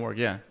way, it won't work.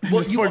 Yeah.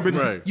 Well, Just you, fuck, but-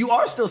 Right. you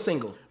are still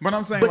single. But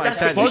I'm saying, But like, that's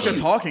the fuck the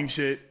issue. talking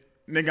shit.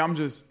 Nigga, I'm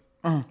just.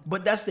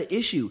 But that's the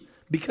issue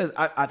because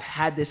I've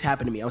had this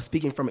happen to me. I'm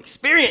speaking from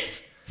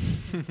experience.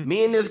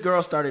 Me and this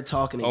girl started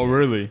talking again.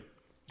 really?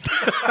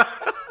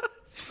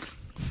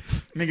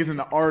 Niggas in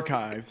the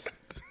archives.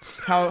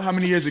 How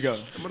many years ago?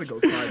 I'm going to go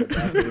cry in the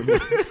bathroom.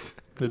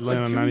 It's like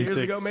like 2 96. years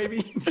ago,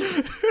 maybe.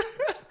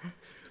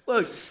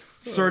 Look,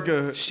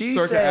 Circa She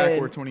circa said-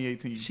 Accord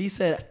 2018. she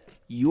said,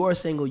 you are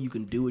single, you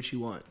can do what you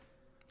want.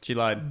 She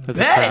lied. That's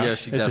Bet. a trap. Yeah, she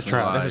It's a definitely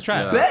trap. lied. That's a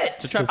trap. Yeah. Bet.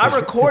 It's a trap. I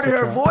recorded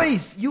It's a her trap.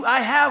 voice. I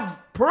have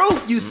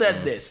proof you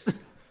said this.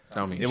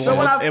 Tell me. It So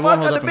when I It fuck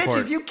won't hold other up in bitches,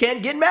 court. you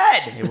can't get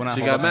mad. It will not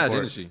She hold got up in mad,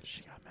 court. didn't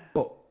she?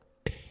 Oh,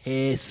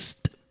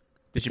 pissed.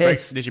 Did she break?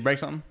 Pissed. Did she break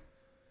something?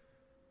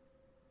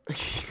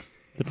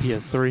 The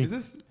PS3.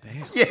 this?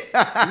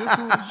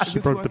 Yeah. She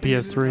broke the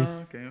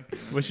PS3. Okay.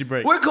 What'd she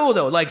break? We're cool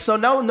though. Like, so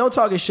no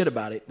talking shit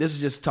about it. This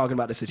is just talking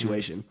about the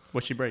situation.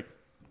 What'd she break?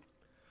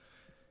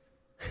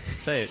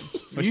 Say it.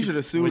 You should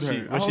have sued her.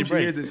 What'd she She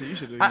break? hears this shit. You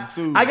should have been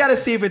sued. I gotta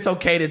see if it's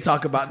okay to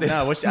talk about this.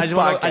 No, I just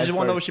want podcast to know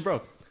what first. she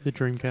broke. The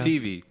Dreamcast.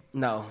 TV,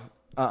 No.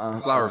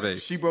 flower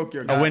vase. She broke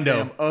your A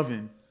window. goddamn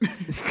oven.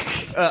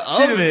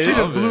 Oven. She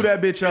just blew that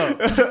bitch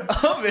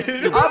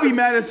up. I'll be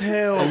mad as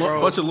hell, A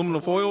bro. bunch of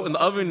aluminum foil in the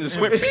oven and just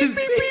went.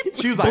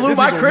 She was like, Blew this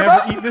my nigga crib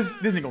never up? eat, this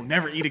nigga gonna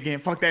never eat again.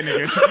 Fuck that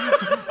nigga. No,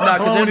 because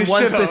blowing there's this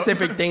one shit up.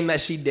 specific thing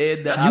that she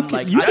did that You I'm can,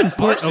 like, you can that's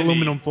put arsony.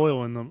 aluminum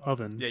foil in the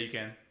oven. Yeah, you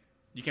can.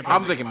 You can.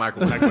 I'm thinking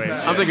microwave.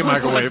 I'm thinking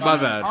microwave. My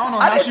bad. I don't know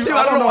I how did she. too.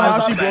 I don't know how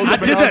she I blows I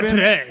up an did that oven.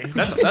 today.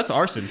 That's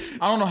arson.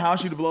 I don't know how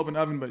she'd blow up an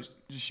oven, but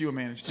she would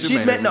manage. she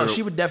made meant it no, real.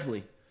 she would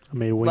definitely. I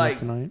made wings Like-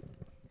 tonight.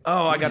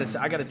 Oh, I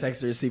gotta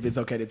text her to see if it's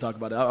okay to talk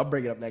about it. I'll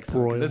bring it up next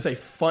time because Broil. it's a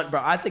fun, bro.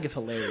 I think it's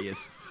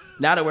hilarious.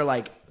 Now that we're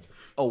like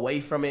away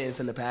from it, and it's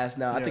in the past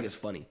now. I Yeah. think it's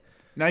funny.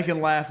 Now you can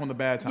laugh on the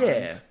bad times.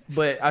 Yeah,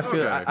 but I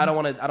feel Okay. I don't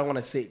want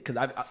to see because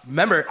I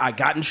remember I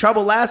got in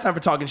trouble last time for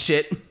talking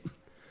shit.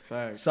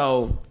 Facts.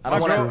 So I My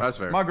don't want girl, to. That's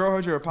fair. my girl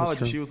heard your apology.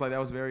 true. She was like, "That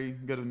was very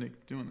good of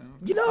Nick doing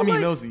that." You know, I mean,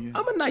 like, nosy. Yeah.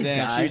 I'm a nice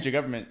Damn, guy. she used your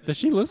government. Does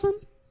she listen?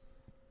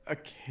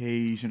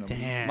 Occasionally.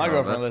 Damn. My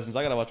girlfriend that's- listens.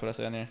 I gotta watch what I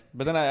say on here.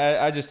 But then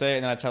I just say it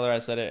and then I tell her I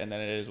said it and then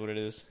it is what it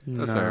is.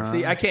 That's Nah. fair.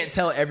 See, I can't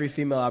tell every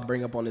female I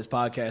bring up on this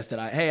podcast that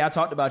I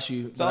talked about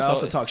you, but I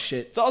also talk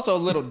shit. It's also a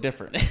little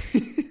different.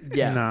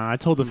 Yeah. Nah, I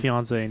told the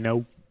fiance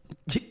no.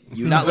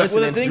 You're not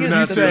listening. Well, the thing Do is, not you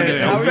listen said- to Say, this.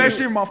 How are you-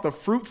 especially off the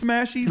fruit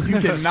smashies, you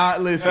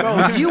cannot listen.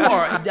 Bro, you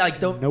are like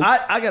the. Nope.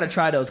 I gotta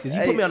try those because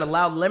you put me on the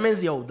loud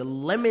lemons. Yo, the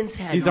lemons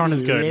have These aren't me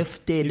as good.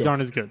 lifted. These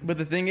aren't as good. But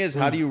the thing is,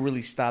 how do you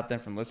really stop them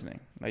from listening?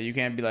 Like you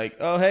can't be like,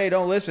 oh hey,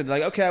 don't listen.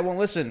 Like okay, I won't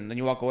listen. Then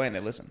you walk away and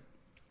they listen.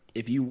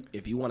 If you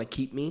want to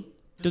keep me,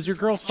 Does your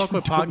girl fuck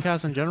with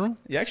podcasts in general?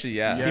 Yeah, actually,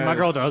 yeah. See, my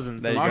girl doesn't.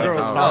 There So you My go.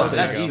 girl's Oh, not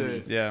that's that easy.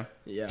 shit. Yeah.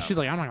 yeah. she's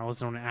like, I'm not gonna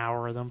listen to an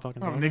hour of them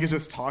fucking. Oh, talking. niggas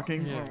just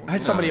talking. Yeah. I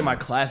had somebody in my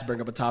class bring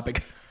up a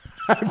topic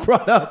I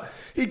brought up.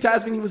 He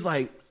tasked me and he was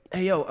like,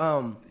 hey,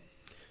 yo,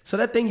 so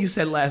that thing you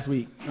said last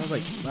week. I was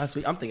like, last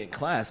week? I'm thinking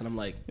class. And I'm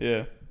like,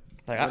 Yeah.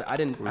 Like I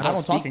don't talk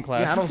speak in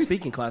class. Yeah, I don't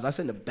speak in class. I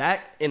sit in the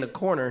back in the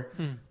corner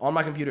on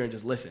my computer and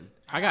just listen.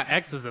 I got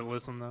exes that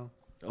listen though.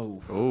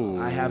 Oh,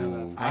 Ooh. I have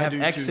do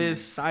too.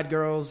 exes, side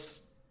girls.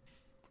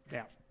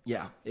 Yeah.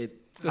 Yeah, it.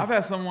 I've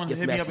had someone Gets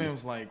hit me up messy. and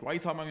was like, "Why you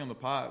talking about me on the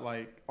pod?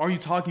 Like, are you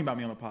talking about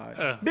me on the pod?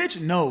 Uh. Bitch,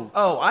 no.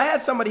 Oh, I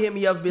had somebody hit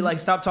me up and be like,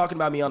 "Stop talking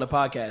about me on the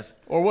podcast."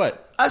 Or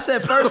what? I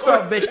said, first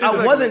off, bitch,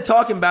 I wasn't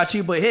talking about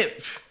you, but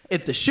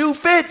if the shoe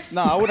fits,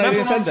 No, I wouldn't have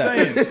That's even what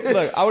said I'm that. saying.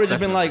 Look, I would have just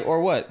been like,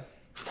 or what?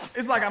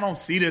 It's like I don't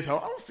see this. I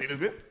don't see this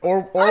bitch. Or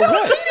I don't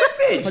what? see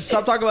this Like, bitch.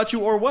 stop talking about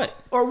you or what?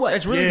 Or what?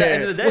 That's really the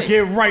end of the day. Well,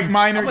 get right,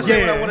 minor. I'm gonna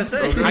say what I want to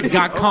Yeah. say. I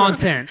got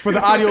content. For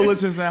the audio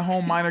listeners at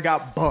home, minor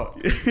got bucked.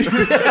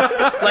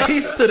 Like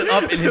he stood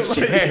up in his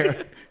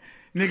chair.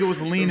 Nigga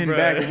was leaning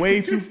back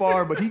way too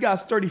far, but he got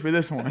sturdy for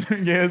this one.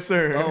 Yes,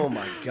 sir. Oh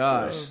my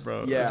gosh,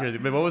 Bro, yeah. that's crazy.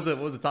 But what was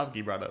the topic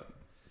you brought up?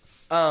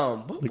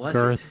 What The was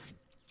girth. it?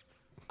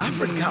 I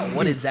forgot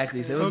what exactly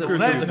it was. It was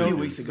Girth, a few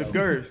weeks ago. The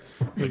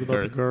girth. It was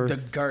about the girth. The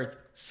girth.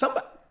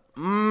 Somebody.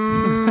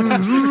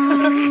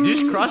 Did you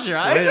just cross your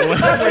eyes? Wait a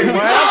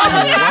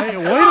minute.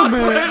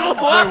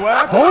 Wait,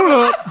 what? Hold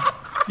up.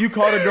 You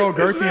called a girl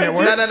girthy and it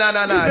worked? No.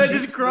 That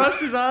just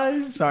crossed his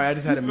eyes. Sorry, I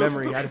just had a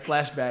memory. I had a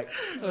flashback.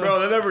 Bro,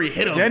 that memory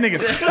hit him. That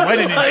nigga's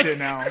sweating and shit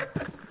now.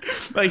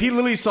 Like, he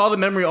literally saw the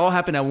memory all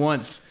happen at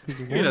once.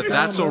 Yeah,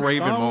 that's a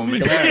Raven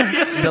moment.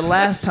 The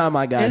last time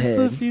I got It's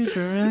the head,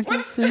 future. I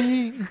can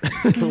sing.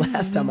 the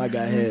last time I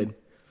got head,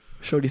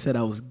 Shorty said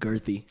I was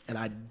girthy, and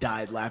I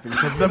died laughing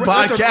because of the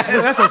That's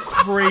podcast.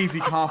 a crazy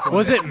compliment.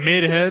 Was it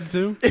mid head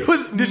too? It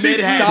was Did she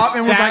mid-head. stop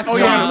and was like, That's "Oh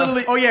yeah, why.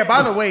 literally. Oh yeah,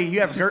 by the way,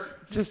 you have girth."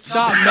 Just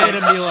stop mid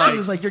and be He like,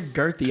 was like, "You're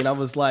girthy," and I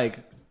was like,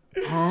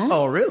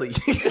 "Oh, really?"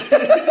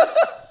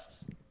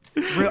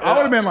 I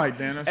would have been like,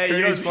 "Damn, that's Hey, you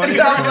know crazy." what's funny?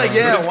 I was like,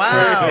 "Yeah,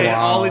 wow." And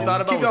all he thought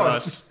about Keep was going.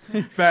 us.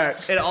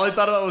 Fact. And all he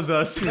thought about was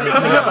us. That's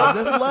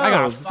love. I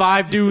got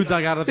 5 dudes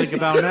I gotta think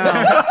about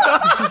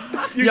now.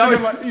 You should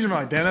be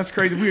like, "Damn, that's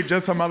crazy." We were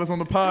just talking about this on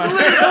the pod.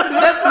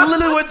 That's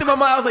literally what through my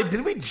mind. I was like,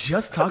 "Didn't we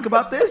just talk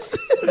about this?"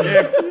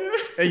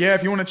 Yeah,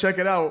 if you want to check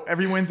it out,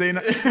 every Wednesday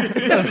night. In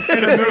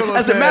the middle of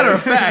As a matter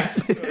of fact,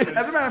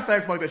 As a matter of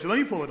fact, fuck that shit. Let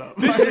me pull it up.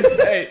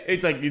 Hey,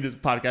 it's like this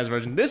podcast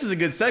version. This is a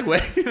good segue.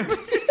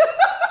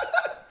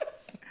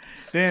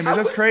 Damn, man,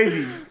 that's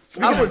crazy.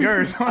 Speaking of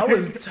girth, I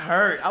was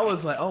turned. I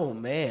was like, "Oh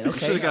man, You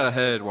should okay." have got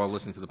ahead while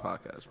listening to the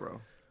podcast,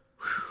 bro.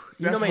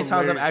 You know how many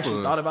times I've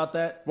actually thought about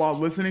that, while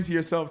listening to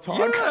yourself talk.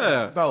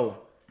 Yeah. bro?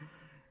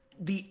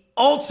 The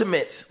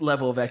ultimate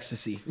level of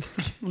ecstasy: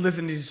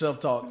 listening to yourself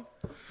talk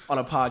on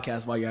a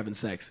podcast while you're having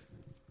sex.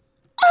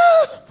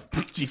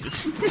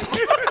 Jesus.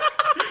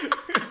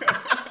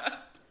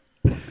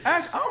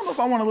 I don't know if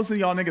I want to listen to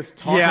y'all niggas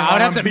talk. Yeah, I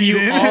would have to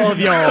mute all of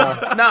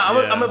y'all. Nah,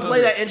 I'm gonna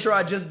play that intro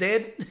I just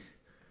did.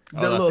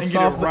 The little and get it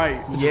soft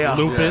right. Yeah.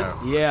 Loop it.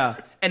 Yeah.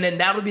 And then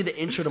that'll be the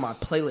intro to my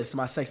playlist, to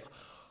my sex.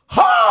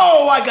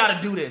 Oh, I gotta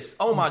do this.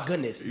 Oh my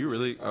goodness. You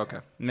really? Okay.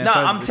 Nah,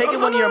 I'm taking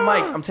one of your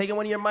mics. I'm taking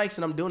one of your mics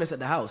and I'm doing this at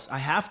the house. I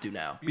have to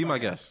now. Be my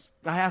guest.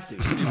 I have to.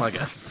 Be my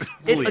guest.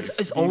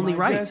 It's only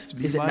right.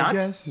 Is it not?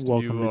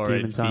 Welcome to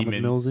Demon Time with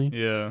Millsy.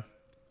 Yeah.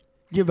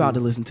 You're about to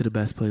listen to the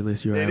best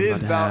playlist you're It ever is about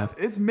to have. about.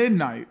 It's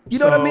midnight. You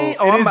know what I mean?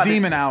 Oh, it I'm is about to-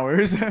 demon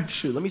hours.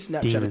 Shoot, let me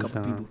Snapchat Demon a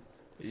couple time. people.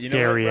 You know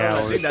Scary what, bro?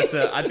 hours.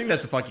 I think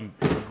that's a fucking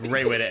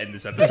great way to end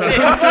this episode.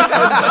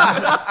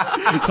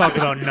 We talked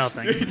about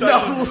nothing.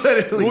 No,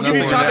 literally. We'll give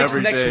you One topics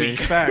every next day. week.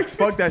 Facts.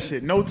 Fuck that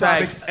shit. No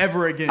topics Facts.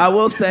 ever again. I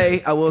will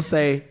say, I was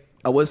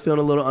feeling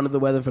a little under the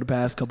weather for the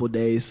past couple of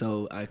days,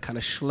 so I kind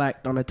of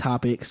slacked on the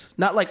topics.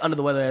 Not like under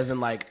the weather as in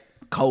like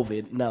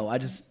COVID. No, I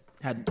just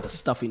had a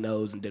stuffy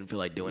nose and didn't feel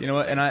like doing it. You know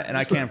what? And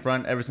I can't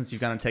front. Ever since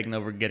you've kind of taken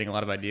over getting a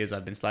lot of ideas,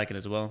 I've been slacking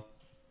as well.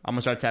 I'm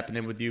gonna start tapping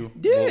in with you.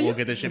 Yeah, We'll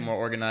get this shit more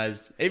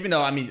organized. Even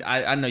though, I mean,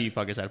 I know you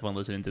fuckers had fun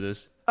listening to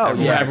this. Oh,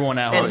 everyone, yeah. everyone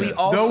at And home. we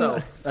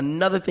also,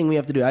 another thing we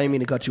have to do, I didn't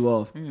mean to cut you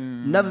off.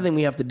 Another thing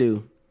we have to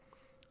do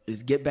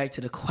is get back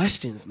to the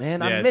questions,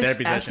 man. I miss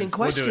therapy asking sessions.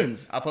 We'll do it.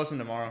 questions. I'll post them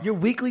tomorrow. Your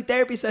weekly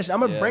therapy session.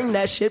 I'm going to Yeah. bring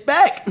that shit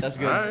back. That's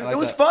good. All right. I like It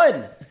was that.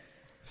 fun.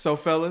 So,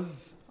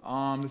 fellas,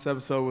 this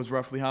episode was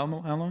roughly how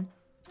long?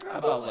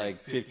 About like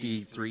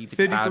 53,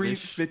 53,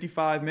 55-ish.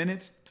 55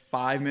 minutes.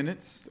 5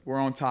 minutes. We're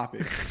on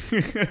topic.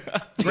 Great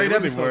Great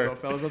episode, though,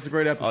 fellas. That's a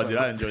great episode. Oh, dude,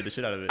 I enjoyed the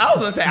shit out of it. I was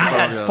gonna say I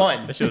had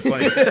fun. That shit was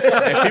funny.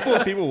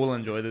 Like, people will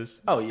enjoy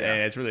this. Oh, yeah.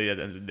 And it's really at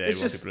the end of the day It's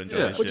when just people enjoy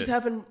this we're shit. just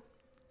having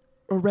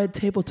a red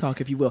table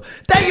talk, if you will.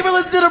 Thank you for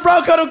listening to the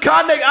Bro Code of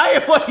Conduct. I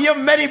am one of your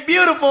many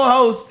beautiful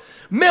hosts,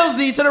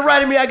 Millsy. To the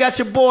right of me, I got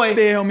your boy.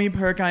 Feel me,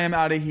 Perk. I am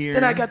out of here.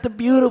 Then I got the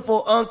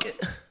beautiful Uncle.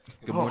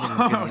 Good morning,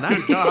 good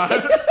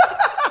night.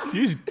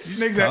 You just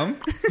come?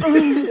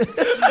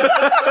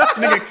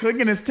 Nigga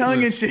clicking his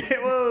tongue and shit.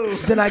 Whoa.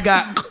 Then I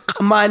got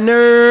my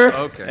nerd.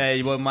 Okay. Hey,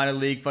 you want minor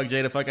league? Fuck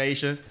Jada, fuck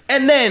Aisha.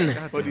 And then,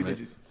 What do you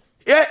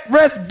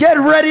get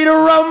ready to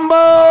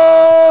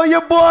rumble.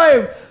 Your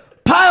boy,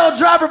 Pile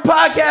Driver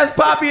Podcast,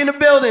 Poppy in the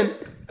building.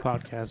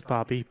 Podcast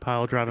Poppy,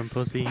 pile driving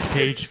pussy,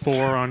 page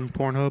 4 on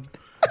Pornhub.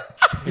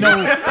 No,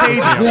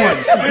 page 1.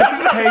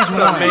 Page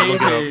 1. Main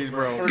days,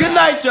 bro. Good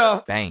night,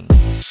 y'all. Bang.